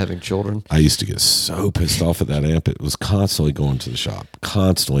by not having children. I used to get so pissed off at that amp. It was constantly going to the shop,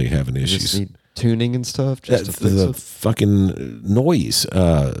 constantly having You just issues. need tuning and stuff just to fix The it. fucking noise,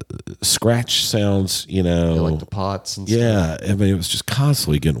 scratch sounds, Like the pots and stuff. yeah. I mean, it was just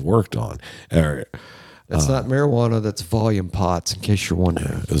constantly getting worked on. That's not marijuana. That's volume pots. In case you're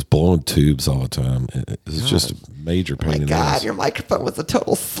wondering. It was blowing tubes all the time. It was just a major pain in the ass. your microphone was a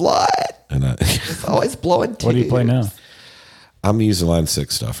total slut. And It's always blowing tubes. What do you play now? I'm using Line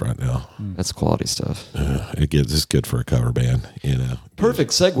 6 stuff right now. That's quality stuff. It's good for a cover band,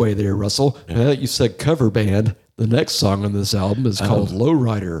 Perfect segue there, Russell. You said cover band. The next song on this album is called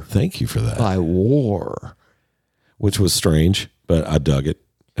Lowrider Thank you for that. by War. Which was strange, but I dug it.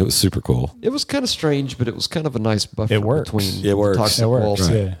 It was super cool. It was kind of strange, but it was kind of a nice buffer It works. between It works. Toxic It works. Waltz.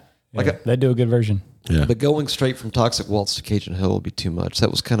 Yeah. Like Yeah. They do a good version. Yeah. But going straight from Toxic Waltz to Cajun Hill would be too much.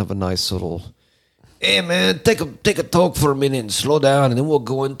 That was kind of a nice little. Hey man, take a talk for a minute and slow down, and then we'll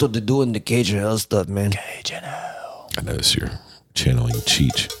go into doing the Cajun Hill stuff, man. I notice you're channeling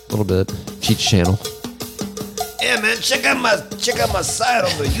Cheech. Little bit. Cheech channel. Yeah, man, check out my site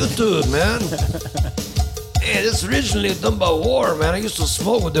on the YouTube, man. Hey, this originally done by War, man. I used to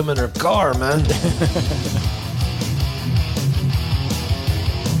smoke with them in their car, man.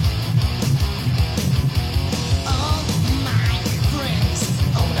 All my friends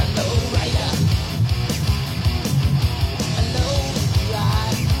own a lowrider. A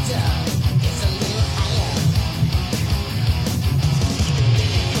lowrider is a little higher.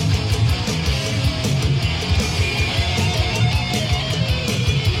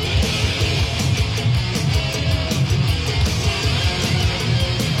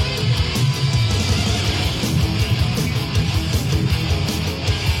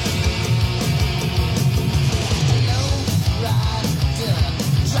 Lowrider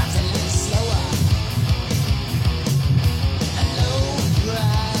drives a little slower. A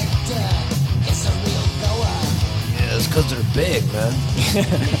lowrider is a real goer. Yeah, it's because they're big, man.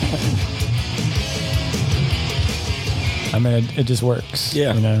 I mean, it just works.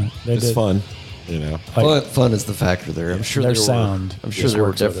 Yeah. They It's did, fun, Like, Fun is the factor there. I'm sure Their there sound I'm sure just there were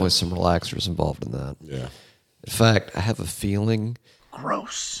works with definitely it. some relaxers involved in that. Yeah. In fact, I have a feeling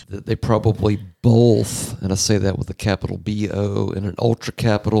that they probably both, and I say that with a capital B-O and an ultra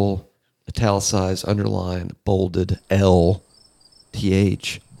capital italicized, underlined, bolded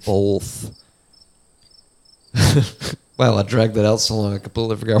L-T-H, both. Wow, I dragged that out so long I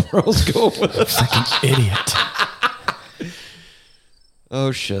completely forgot where I was going with it. idiot.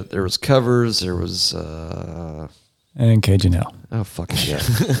 Oh shit! There was covers. There was. And Cajun Hell. Oh fucking yeah!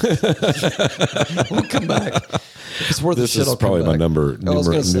 We'll come back. If it's worth This the shit. is I'll come probably my back. numero dos I was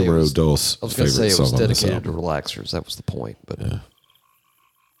going to say favorite it was song on this dedicated album. to relaxers. That was the point. But I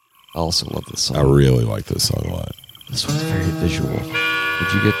also love this song. I really like this song a lot. This one's very visual.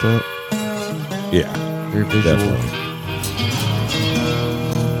 Did you get that? Yeah, Very visual. definitely.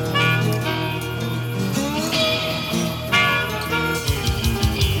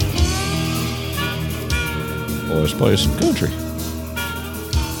 Well, let's play some country.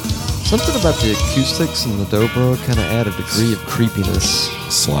 Something about the acoustics and the dobro kind of add a degree of creepiness.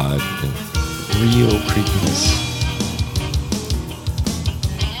 Slide. Yeah. Real creepiness.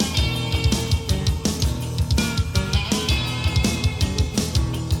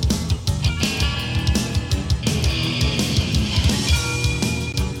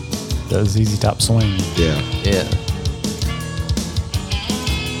 The ZZ Top Swing. Yeah. Yeah.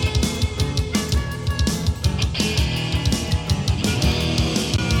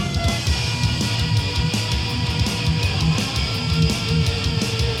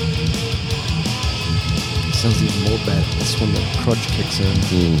 Sounds even more bad. That's when the crunch kicks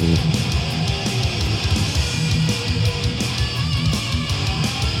in.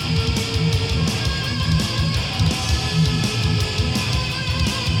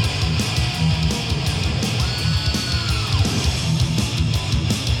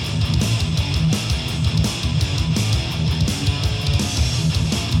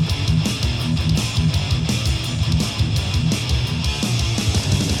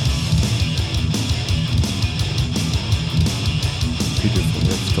 Two different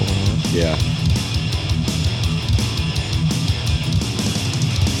riffs going on. Yeah.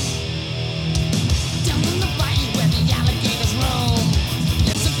 Down in the bayou where the alligators roam.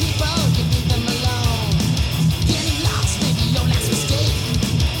 Listen, people, you leave them alone. Getting lost may be your last mistake.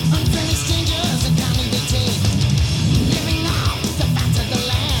 Unfriendly strangers and kindly they take. Living off the fat of the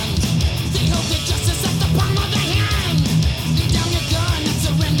land. They hope that justice at the palm of their hand. Lay down your gun and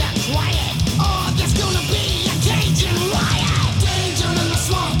surrender quiet. Or there's gonna be a Cajun riot. Danger in the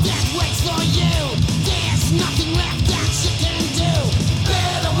swamp that waits for you. There's nothing left that you can do.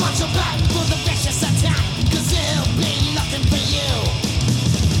 Better watch your back for the vicious attack, 'cause they'll be looking for you.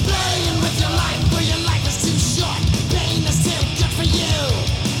 Playing with your life, but your life is too short. Pain is too good for you.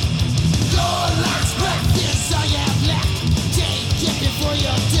 Your last breath is all you have left. Take it before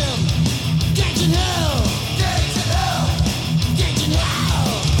you're doomed. Cajun Hill! Cajun Hill! Cajun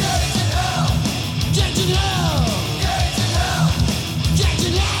Hill! Cajun Hill! Cajun Hill! Cajun Hill!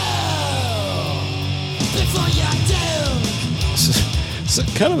 Cajun Hill! Before you're doomed. It's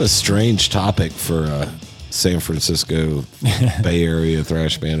kind of a strange topic for San Francisco Bay Area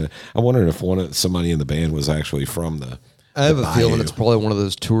thrash band. I wondered if somebody in the band was actually from the. I have the a feeling bayou. it's probably one of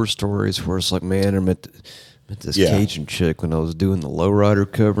those tour stories where it's like, man, I met this Yeah. Cajun chick when I was doing the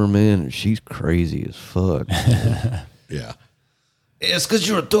Lowrider cover, man, and she's crazy as fuck. Yeah. It's because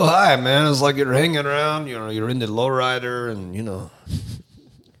you were too high, man. It's like you're hanging around, you're into Lowrider, and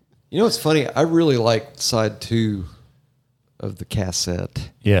it's funny. I really like side 2 of the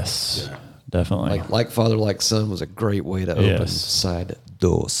cassette. Yes, definitely. Like Father, Like Son was a great way to open Yes. side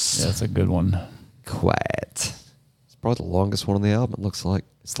dos. Yeah, that's a good one. Quiet. It's probably the longest one on the album, it looks like.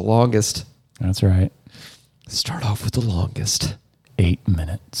 It's the longest. That's right. Start off with the longest. 8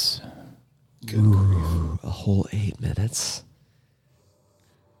 minutes. A whole 8 minutes.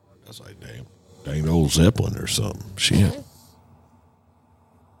 That's like dang old Zeppelin or something. Shit.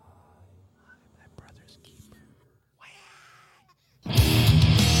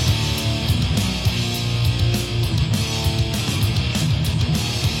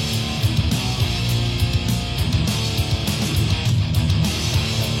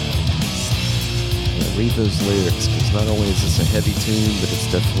 Read those lyrics, because not only is this a heavy tune, but it's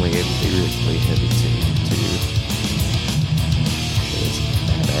definitely a lyrically heavy tune too. It's a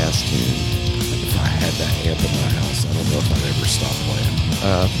badass tune. If I had that amp in my house, I don't know if I'd ever stop playing.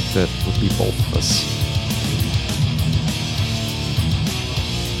 I think that would be both of us.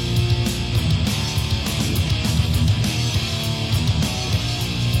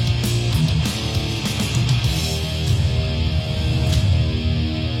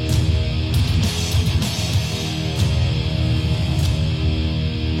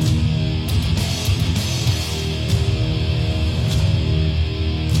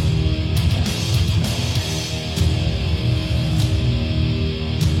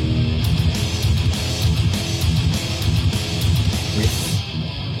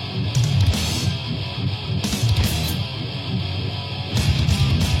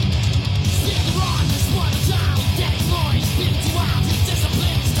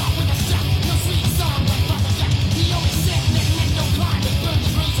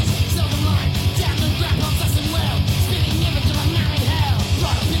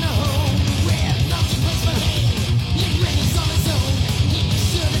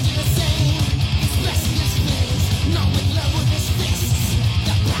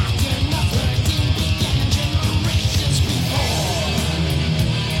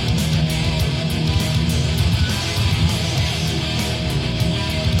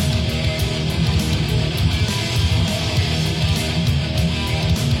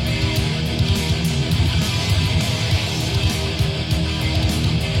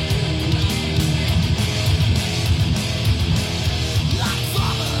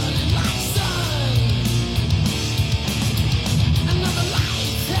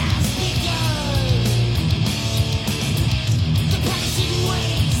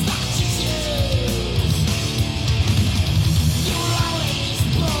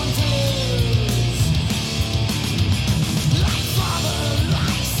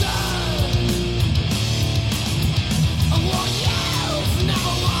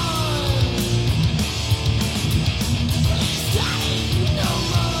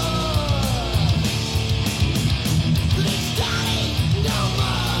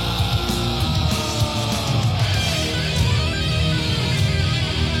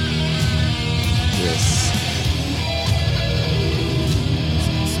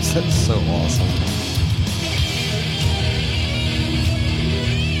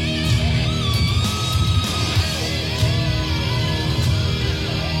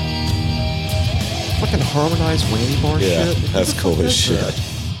 harmonized whammy bar Yeah, shit. that's cool as shit.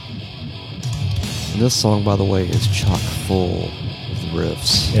 And this song, by the way, is chock full of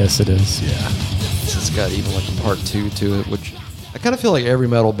riffs. Yes, it is. Yeah. It's got even like a part 2 to it, which I kind of feel like every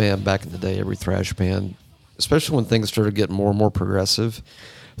metal band back in the day, every thrash band, especially when things started getting more and more progressive.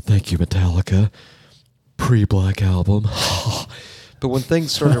 Thank you, Metallica. Pre-Black Album. But when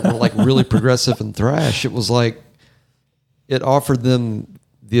things started were like really progressive and thrash, it was like it offered them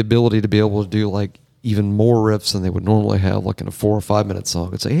the ability to be able to do like even more riffs than they would normally have, like in a 4 or 5 minute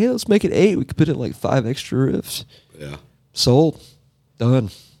song. It's like, hey, let's make it 8. We could put in like 5 extra riffs. Yeah. Sold. Done.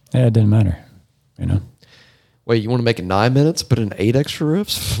 Yeah, it didn't matter. You know. Wait, you want to make it 9 minutes, put in 8 extra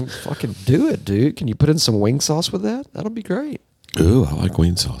riffs? Fucking do it, dude. Can you put in some wing sauce with that? That'll be great. Ooh, I like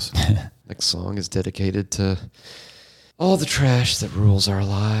wing sauce. Next song is dedicated to all the trash that rules our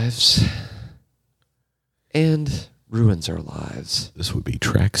lives and ruins our lives. This would be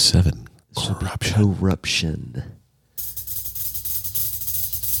track 7. This would be Corruption. Corruption.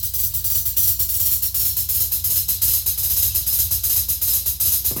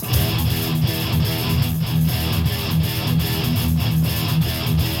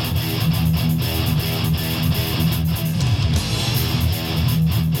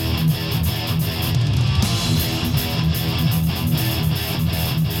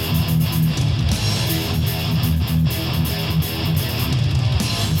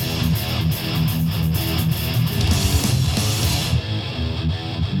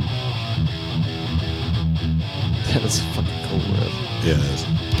 That is a fucking cool riff. Yeah, it is.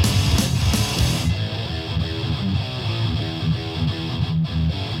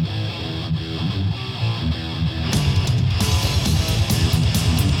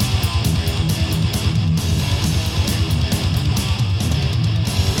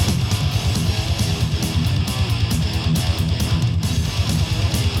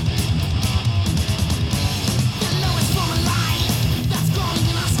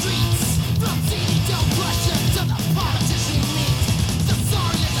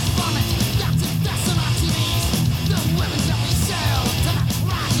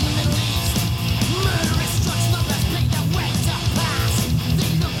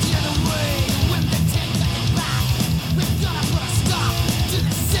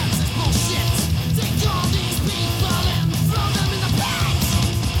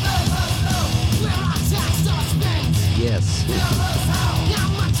 Yes.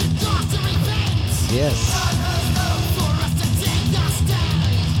 Yes.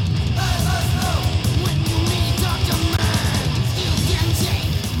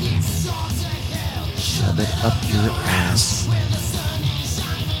 Shove it up your ass.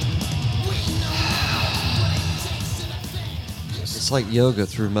 It's like yoga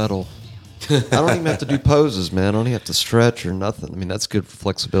through metal. I don't even have to do poses, man. I don't even have to stretch or nothing. I mean, that's good for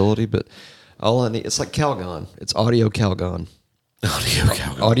flexibility, but all I need, it's like Calgon. It's audio Calgon.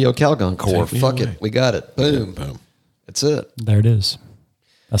 Audio Calgon core. Take me Fuck away. it. We got it. Boom. Boom. That's it. There it is.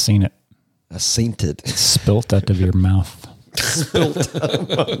 I seen it. I seen it. Spilt out of your mouth.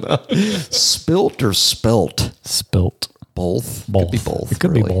 Spilt or spelt? Spilt. Both. Both. Could be both. It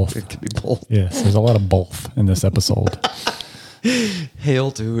could be really. both. It could be both. Yes, there's a lot of both in this episode.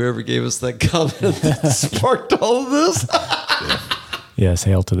 Hail to whoever gave us that comment that sparked all of this. Yes,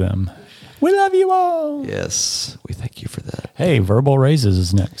 hail to them. We love you all. Yes, we thank you for that. Hey, verbal raises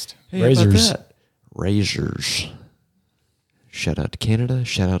is next. Hey, how about Razors. that? Razors. Shout out to Canada.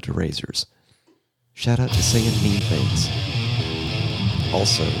 Shout out to Razors. Shout out to saying mean things.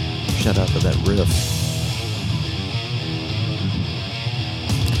 Also, shout out to that riff.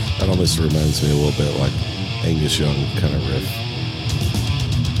 That almost reminds me a little bit like Angus Young kind of riff.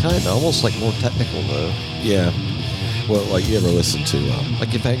 Kind of, almost like more technical though. Yeah. Well, like you ever listen to,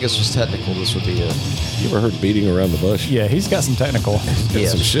 Like if Angus was technical, this would be a... you ever heard Beating Around the Bush? Yeah, he's got some technical. Got Yeah.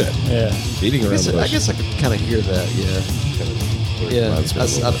 some shit. Yeah. Beating Around the I Bush. guess I could kind of hear that, yeah. Yeah, reminds me a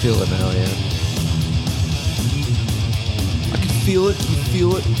little I bit. feel it now, yeah. I can feel it, you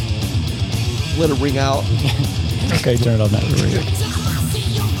feel it. Let it ring out. Okay, turn it on that.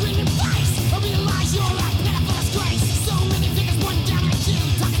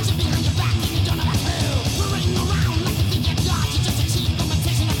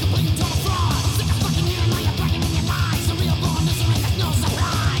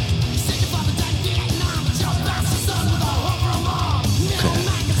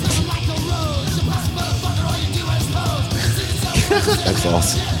 That's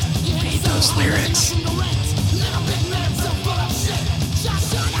awesome. Those lyrics.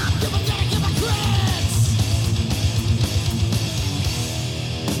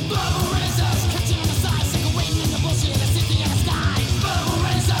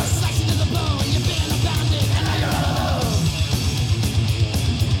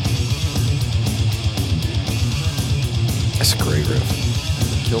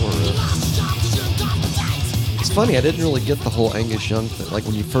 killer riff. It's funny, I didn't really get the whole Angus Young thing. Like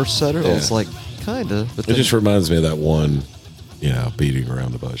when you first said it, I was Yeah. like, kinda. But It then, just reminds me of that one, beating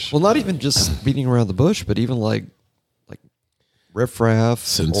around the bush. well, not even just beating around the bush, but even like riff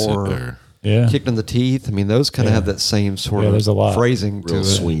raff or Yeah. kicked in the teeth. I mean, those kind of Yeah. have that same sort Yeah, there's a of lot. phrasing to Real it.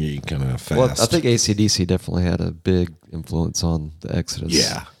 swingy, kind of fast. Well, I think AC/DC definitely had a big influence on the Exodus.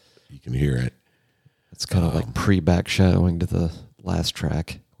 Yeah, you can hear it. It's kind of like pre-backshadowing to the last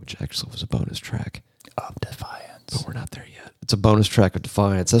track, which actually was a bonus track. Of Defiance. But we're not there yet. It's a bonus track of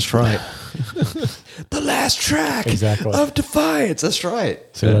Defiance. That's right. The last track Exactly. of Defiance. That's right.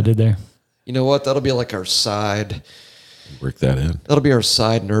 See what I did there? You know what? That'll be like our side. Work that in. That'll be our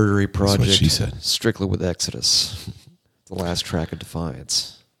side nerdery project. she said. Strictly with Exodus. The last track of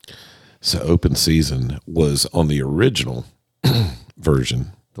Defiance. So Open Season was on the original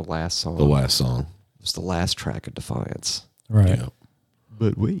version, The last song. the last song. was the last track of Defiance. Right. Yeah.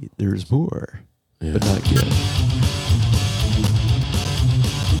 But wait, there's more. Yeah. But not yet.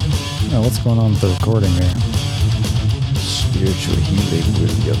 Oh, what's going on with the recording here? Spiritual healing,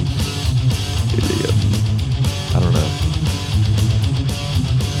 William. I don't know.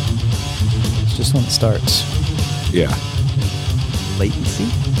 It's just when it starts. Yeah. Latency?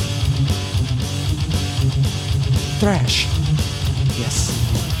 Thrash. Yes.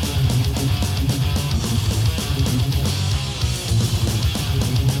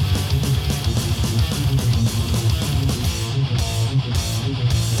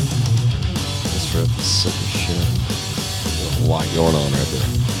 This riff is sick as shit. A lot going on right there.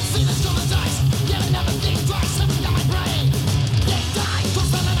 See the storm of dice, yeah, I never think twice, slipping down my brain. Get die, close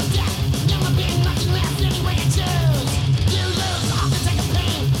the line of death. Never been nothing left, any way you choose. You lose, I'll take a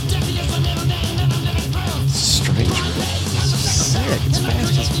pain. Death is my middle name, and I'm living proof. Strange riff. It's sick. It's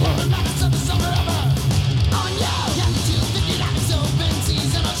fast as fuck.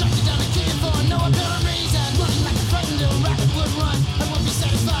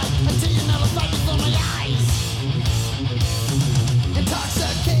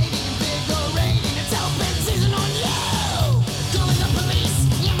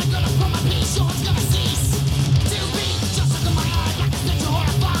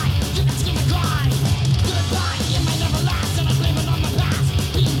 Goodbye, it may never last, and I blame it on my past.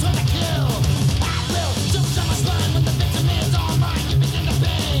 Being for the kill. I will jump down my spine when the victim is all mine. You begin to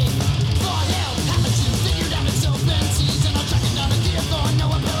pay for hell. Haven't you figured out it's open season? I'll track it down a gear for no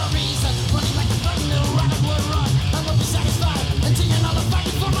apparent reason. Running like a frightened little rabbit would run. I won't be satisfied until you're not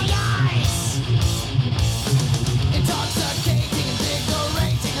fighting for my eyes. Intoxicating,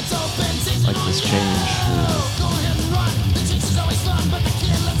 invigorating, it's open season. Like this change. Go ahead and run. The chase is always fun, but the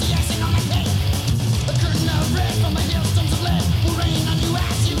kid lets the icing on the cake. A curtain of red from the hailstones of lead will rain on you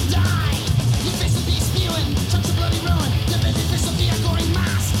as you die. Your face will be spewing, chunks of bloody ruin. The baby fish will be a goring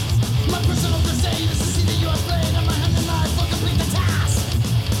mask. My personal crusade is to see that you are played, and my hand and knife will complete the task.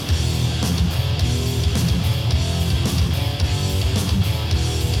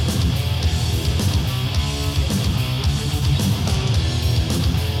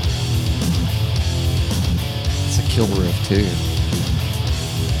 It's a kill riff too.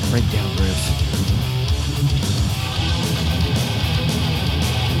 Breakdown riff.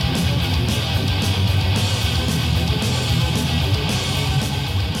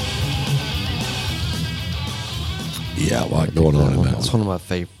 Yeah, a lot going on in that It's one. one of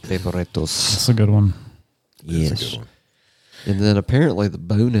my favoritos. That's a good one. It's a good one. And then apparently the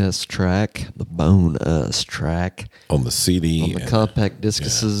bonus track On the CD. on the and- compact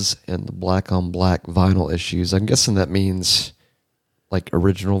discuses and the black on black vinyl issues. I'm guessing that means like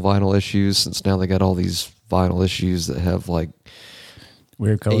original vinyl issues, since now they got all these vinyl issues that have like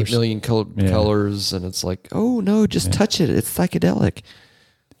Weird colors. 8 million Yeah. colors, and it's like, oh no, just touch it. It's psychedelic.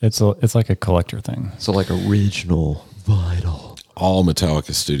 It's like a collector thing. So like original vinyl. all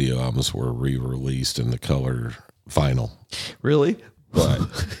Metallica studio albums were re-released in the color vinyl. Really? But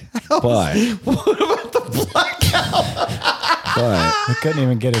What about the blackout? but I couldn't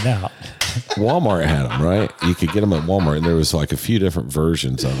even get it out. Walmart had them, right? You could get them at Walmart, and there was like a few different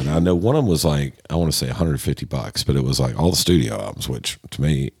versions of it. I know one of them was like, I want to say $150, but it was like all the studio albums, which to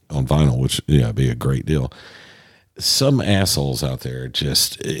me on vinyl, which would be a great deal. Some assholes out there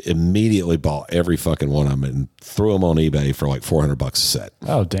just immediately bought every fucking one of them and threw them on eBay for like $400 a set.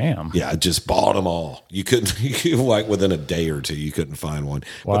 Oh, damn. Yeah, I just bought them all. You couldn't, like within a day or two, you couldn't find one.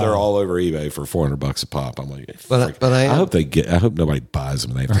 Wow. But they're all over eBay for $400 a pop. I'm like, But I I hope I hope nobody buys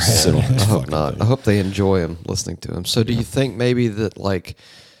them and they have to sit on this I hope fucking not. thing. I hope they enjoy him listening to him. So do you think maybe that like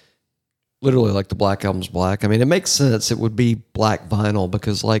literally like the Black Album's black? I mean, it makes sense. It would be black vinyl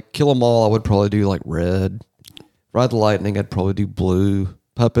because like Kill 'Em All, I would probably do like red. Ride the Lightning, I'd probably do blue.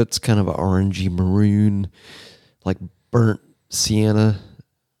 puppets, kind of an orangey maroon, like burnt sienna.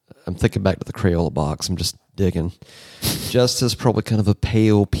 I'm thinking back to the Crayola box. I'm just digging. Justice, probably kind of a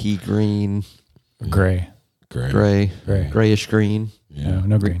pale pea green, Gray. Great. Gray. grayish green,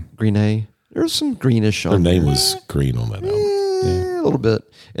 No green. green. There's some greenish Her on name there. was Green on that album. A little bit.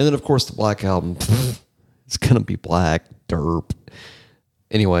 And then, of course, the Black Album. It's going to be black, derp.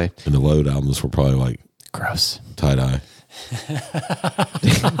 Anyway, And the Load albums were probably like Gross. tie-dye.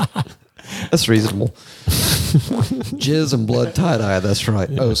 that's reasonable. Jizz and blood tie-dye, that's right.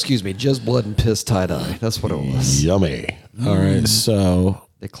 Oh, excuse me. Jizz, blood, and piss tie-dye. That's what it was. Yummy. All right, so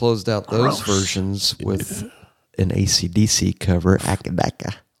They closed out those versions with an AC/DC cover,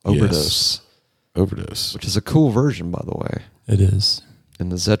 Akadaka Overdose, Overdose. which is a cool version, by the way. It is.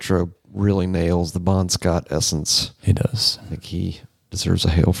 And the Zetro really nails the Bon Scott essence. He does. I think he deserves a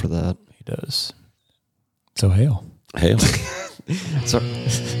hail for that. He does. So hail. Hail. Sorry. I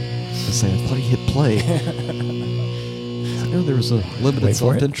was saying, I thought he hit play. I know there was a limited Wait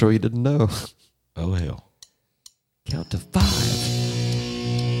for soft it. intro you didn't know. Oh, hell. Count to 5.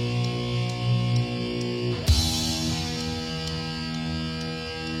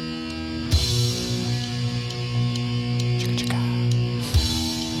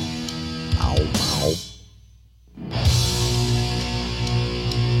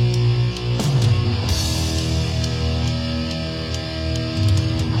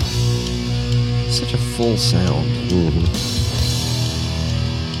 Such a full sound.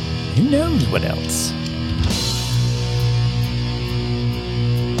 Who knows what else?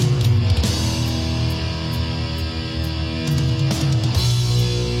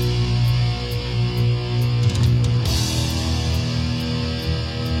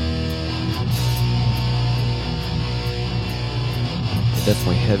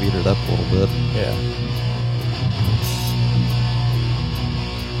 Definitely heavied it up a little bit. Yeah.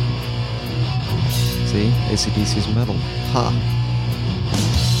 See? AC/DC's metal. Ha.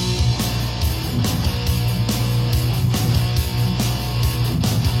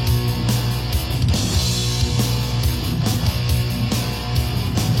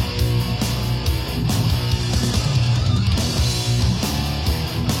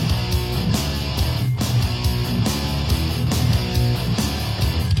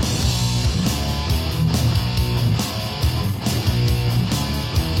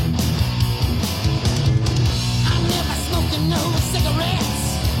 I never smoked no cigarettes.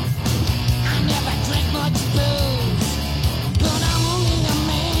 I never drank much booze. But I'm only a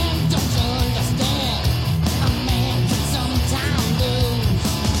man, don't you understand? A man can sometimes lose.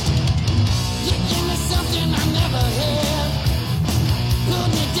 You give me something I never had. Put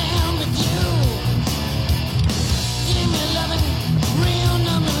me down with you. Give me loving, real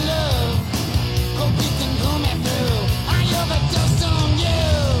number love. Hope you can pull me through. I overdosed on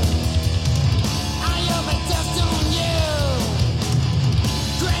you. I overdosed on you.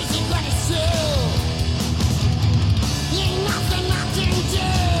 Crazy, but it's true. Ain't nothing I can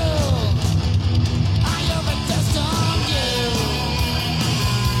do. I overdosed on you.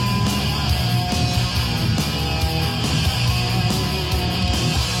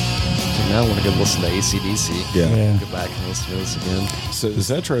 So now I want to go listen to AC/DC. Yeah. Yeah. Go back and listen to this again. So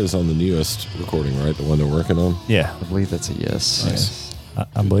Zetra is on the newest recording, right? The one they're working on? Yeah. I believe that's a yes. Nice.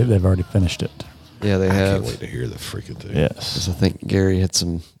 I believe they've already finished it. Yeah, they I have. can't wait to hear the freaking thing. Yes. 'Cause I think Gary had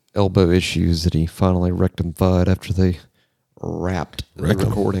some elbow issues that he finally rectified after they wrapped the Wrecked 'em.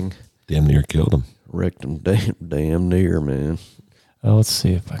 recording. Damn near killed him. Wrecked him damn near, man. Let's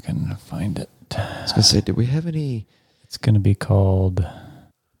see if I can find it. I was going to say, did we have any It's going to be called.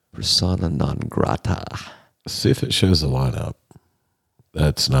 persona non grata? See if it shows the lineup.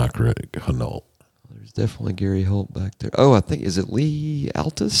 That's not Rick Hunolt. There's definitely Gary Holt back there. Oh, I think, is it Lee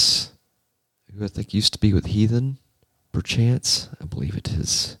Altus? Who I think used to be with Heathen, perchance. I believe it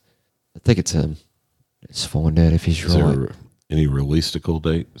is. I think it's him. Let's find out if he's Is right. there any releasetical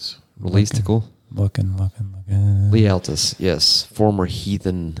dates? Releasetical. Looking. Lee Altus, yes. Former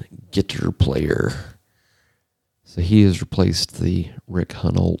Heathen guitar player. So he has replaced the Rick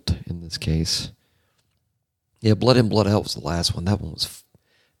Hunolt in this case. Yeah, Blood In, Blood Out was the last one. That one was...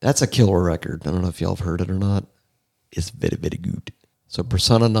 That's a killer record. I don't know if y'all have heard it or not. It's very, very good. So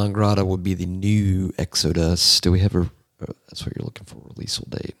Persona Non Grata would be the new Exodus. Do we have a... that's what you're looking for, release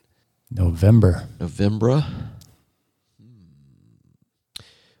date. November. November.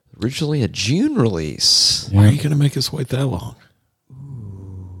 Originally a June release. Why are you going to make us wait that long?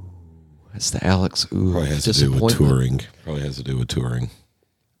 That's the Alex. Ooh, Probably has to do with disappointment. touring. Probably has to do with touring.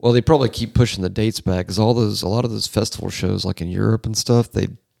 Well, they probably keep pushing the dates back because a lot of those festival shows, like in Europe and stuff, they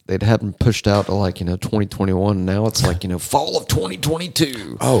they'd have them pushed out to 2021. Now it's fall of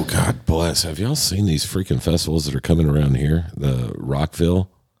 2022. Oh, God bless. Have y'all seen these freaking festivals that are coming around here? The Rockville,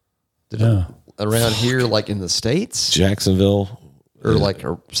 Yeah. Around here, like in the States Jacksonville, or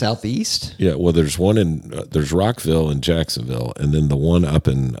or Southeast. yeah. Well, there's one there's Rockville and Jacksonville, and then the one up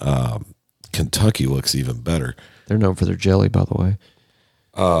in Kentucky looks even better. They're known for their jelly, by the way.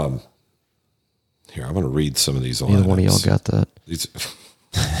 Here, I'm going to read some of these. Neither one of y'all got that. These,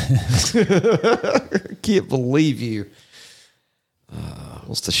 I can't believe you.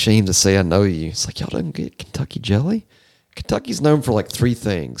 Almost ashamed to say I know you. It's like, y'all don't get Kentucky jelly? Kentucky's known for 3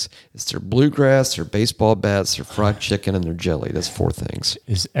 things. It's their bluegrass, their baseball bats, their fried chicken, and their jelly. That's 4 things.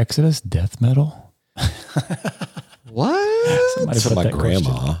 Is Exodus death metal? What? Somebody to put my that question.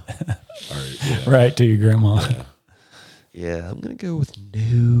 grandma. Right, to your grandma. Yeah, I'm going to go with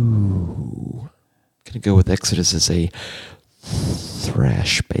no. I'm going to go with Exodus as a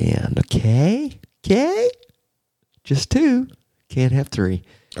thrash band. Okay? Okay? Just 2. Can't have 3.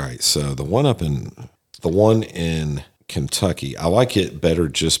 All right, so the one in Kentucky, I like it better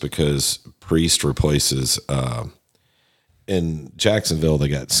just because Priest replaces. In Jacksonville, they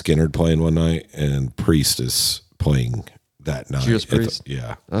got Skinnerd playing one night, and Priest is playing that night. Judas Priest?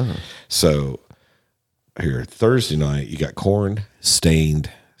 Yeah. Uh-huh. So here Thursday night, you got Korn, Stained,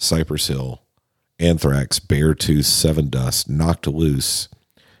 Cypress Hill, Anthrax, Beartooth, Seven Dust, Knocked Loose,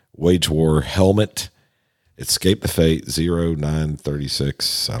 Wage War, Helmet, Escape the Fate,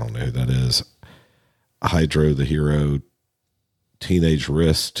 0936. I don't know who that is. Hydro, The Hero, Teenage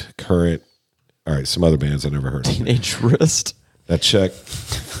Wrist, Current. All right, some other bands I never heard of. Teenage Wrist. That check.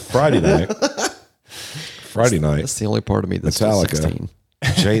 Friday night. That's the only part of me that's still Metallica, 16.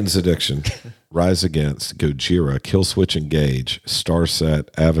 Jane's Addiction, Rise Against, Gojira, Killswitch Engage, Starset,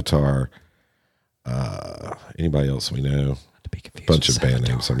 Avatar. Anybody else we know? To be confused Bunch with of band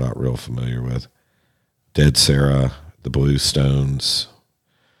Saboteur. names I'm not real familiar with. Dead Sarah, The Blue Stones.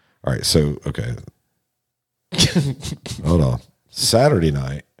 All right, so okay. Hold on. Saturday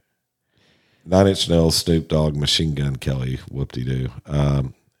night, 9 Inch Nails, Snoop Dogg, Machine Gun Kelly, whoop-de-doo.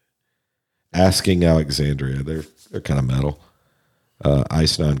 Asking Alexandria, they're kind of metal.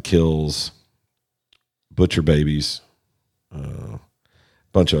 Ice Nine Kills, Butcher Babies,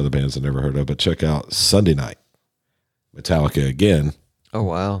 bunch of other bands I never heard of. But check out Sunday night, Metallica again, Oh,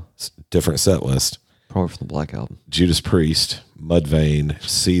 wow. different set list. Probably from the Black Album. Judas Priest, Mudvayne,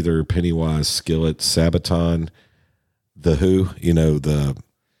 Seether, Pennywise, Skillet, Sabaton, The Who.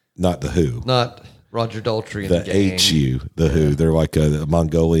 Not The Who. Not Roger Daltrey and the The gang. HU, The Who. They're like a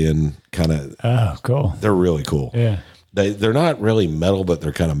Mongolian kind of. Oh, cool. They're really cool. Yeah. They're not really metal, but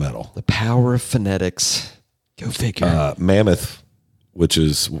they're kind of metal. The power of phonetics. Go figure. Mammoth, which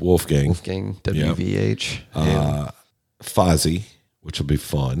is Wolfgang. Wolfgang, WVH. Fozzy, which will be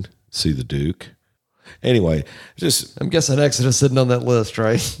fun. See the Duke. Anyway, just I'm guessing Exodus sitting on that list,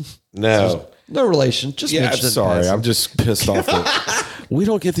 right? no. No relation. Just Yeah, I'm mention it in sorry. passing. I'm just pissed off that we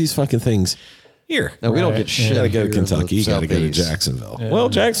don't get these fucking things here. No, we don't Right, get yeah. shit. You got to go here to in the Kentucky. You got to go to Southeast. Jacksonville. Yeah. Well,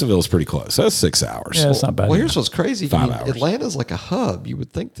 Jacksonville's pretty close. That's 6 hours. Yeah, it's not bad. Well, here's what's crazy. 5 hours. Atlanta's like a hub. You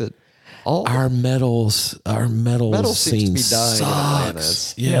would think that all Our metal metal scene seems to be dying in Atlanta.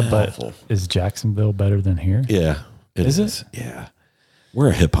 sucks. It's yeah, but awful. is Jacksonville better than here? Yeah. Is it? Yeah. We're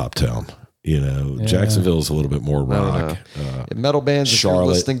a hip hop town. Jacksonville's a little bit more rock. metal bands, if you're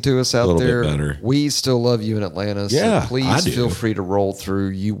Charlotte, listening to us a out little bit there, better. we still love you in Atlanta. So Yeah, I please do. feel free to roll through.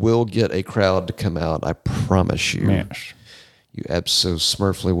 You will get a crowd to come out. I promise you. Mash. You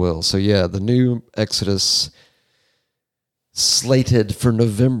absolutely will. So yeah, the new Exodus slated for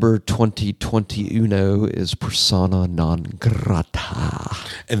November 2021 is Persona non grata.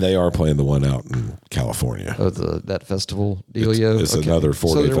 And they are playing the one out in California. Oh, that festival dealio. It's another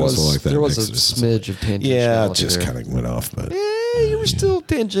 4-day there festival was, like that There in was a Exodus. smidge of tangentiality. Yeah, it just there. kind of went off, but You were still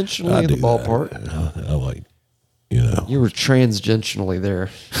tangentially in the do ballpark. that. I like, You were transgentionally there.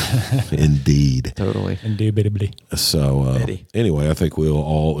 indeed. Totally. Indubitably. So Eddie. anyway, I think we'll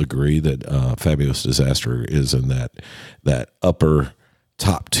all agree that Fabulous Disaster is in that upper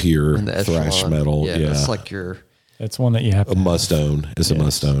top tier In the thrash echelon. metal. Yeah, that's like your. That's one that you have a to must own. It's a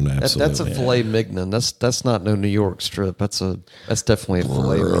must own. Absolutely. That's a filet mignon. That's not no New York strip. That's definitely a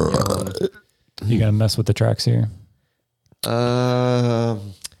filet mignon. You got to mess with the tracks here. Well,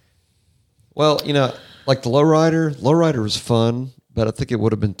 like the Lowrider. Lowrider was fun, but I think it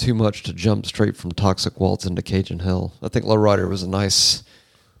would have been too much to jump straight from Toxic Waltz into Cajun Hell. I think Lowrider was a nice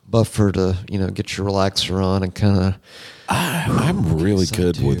buffer to get your relaxer on and kind of. I'm really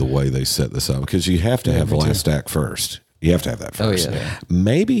good with the way they set this up because you have to have the me too. last act first. You have to have that Oh, first. yeah.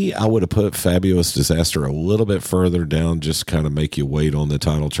 Maybe I would have put Fabulous Disaster a little bit further down, just kind of make you wait on the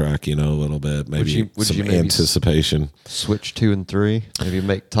title track, a little bit. Maybe would some you maybe anticipation. Switch 2 and 3. Maybe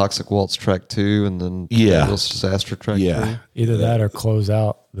make Toxic Waltz track 2 and then Yeah. Fabulous Disaster track 3. Yeah. Either that or close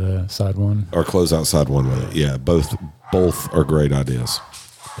out the side one. Or close outside one with it. Yeah, both are great ideas.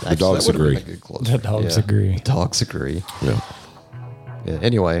 The dogs that would've agree. been a good close The one. dogs Yeah. agree. The dogs agree. Yeah. Yeah.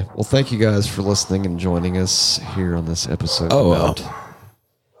 Anyway, well, thank you guys for listening and joining us here on this episode. Oh, about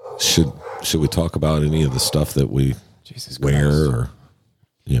Should we talk about any of the stuff that we Jesus wear Christ. or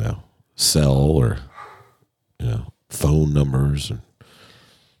sell or phone numbers? And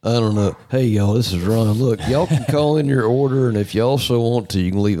I don't know. Hey, y'all, this is Ron. Look, y'all can call in your order, and if you also want to,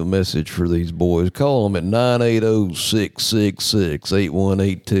 you can leave a message for these boys. Call them at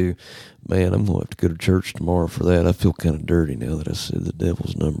 980-666-8182. Man, I'm going to have to go to church tomorrow for that. I feel kind of dirty now that I said the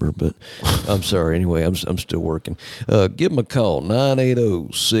devil's number, but I'm sorry. Anyway, I'm still working. Give them a call,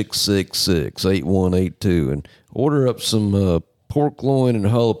 980-666-8182, and order up some pork loin and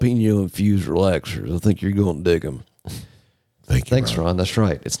jalapeno-infused relaxers. I think you're going to dig them. thank you. Thanks, Ron. That's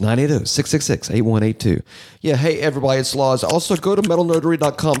right. It's 980-666-8182. Yeah, hey, everybody, it's Laws. Also, go to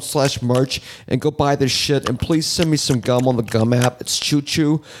metalnerdery.com/merch and go buy this shit. And please send me some gum on the gum app. It's Choo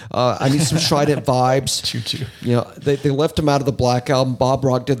Choo. I need some Trident vibes. Choo Choo. They left him out of the Black Album. Bob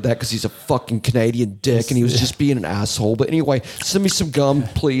Rock did that because he's a fucking Canadian dick and he was just being an asshole. But anyway, send me some gum,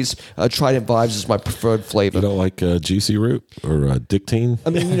 please. Trident vibes is my preferred flavor. You don't like Juicy Root or Dictine? I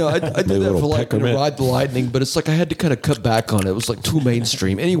mean, I did Maybe a that little for like peppermint. Ride the Lightning, but it's like I had to kind of cut back on it. It was like too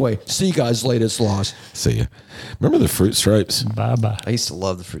mainstream. Anyway, see you guys later. It's Lost. See ya. Remember the Fruit Stripes? Bye-bye. I used to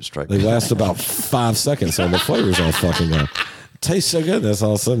love the Fruit Stripe. They last about 5 seconds and the flavor's all fucking gone. Tastes so good, that's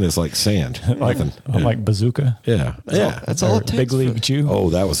all of a sudden it's like sand. Nothing. I'm like Bazooka. Yeah. That's all Or it takes. Big League for- Chew.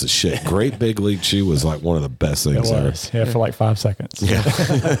 Oh, that was the shit. Great Big League Chew was like one of the best It things ever. was. Yeah, for like 5 seconds. Yeah.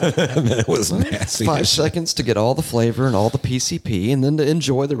 It was nasty. 5 seconds to get all the flavor and all the PCP, and then to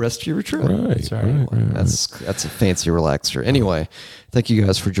enjoy the rest of your trip. Right. That's right. That's a fancy relaxer. Anyway, thank you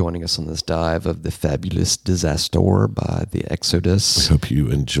guys for joining us on this dive of the Fabulous Disaster by the Exodus. Hope you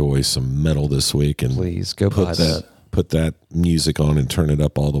enjoy some metal this week and Please go buy that. put that music on and turn it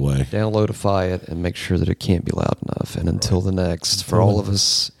up all the way. Downloadify it and make sure that it can't be loud enough. And until the next, for all of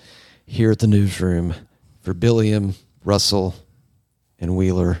us here at the newsroom, for Billiam, Russell, and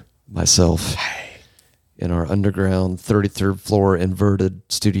Wheeler, myself, in our underground 33rd floor inverted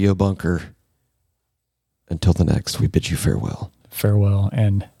studio bunker, until the next, we bid you farewell. Farewell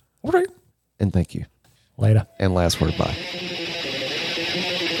and And thank you. later. And last word, bye.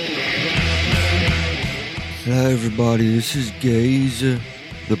 Hello, everybody. This is Gazer,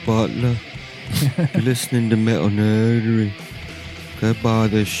 the butler. You're listening to Metal Nerdery. Go buy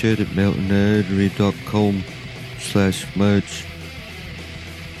their shit at metalnerdery.com/merch.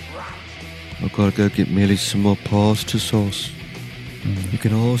 I've got to go get Millie some more pasta sauce. You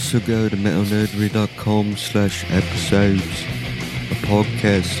can also go to metalnerdery.com/episodes, a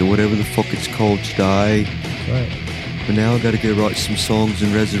podcast, or whatever the fuck it's called today. Right. But now I gotta go write some songs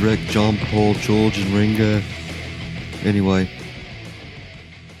and resurrect John, Paul, George, and Ringo. Anyway.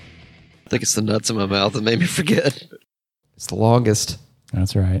 I think it's the nuts in my mouth that made me forget. It's the longest.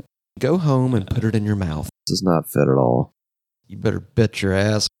 That's right. Go home and put it in your mouth. This is not fit at all. You better bet your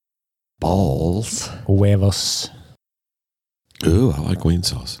ass balls. Huevos. Ooh, I like wing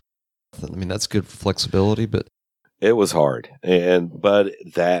sauce. I mean, that's good for flexibility, but It was hard, but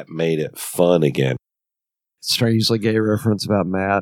that made it fun again. strangely gay reference about Matt.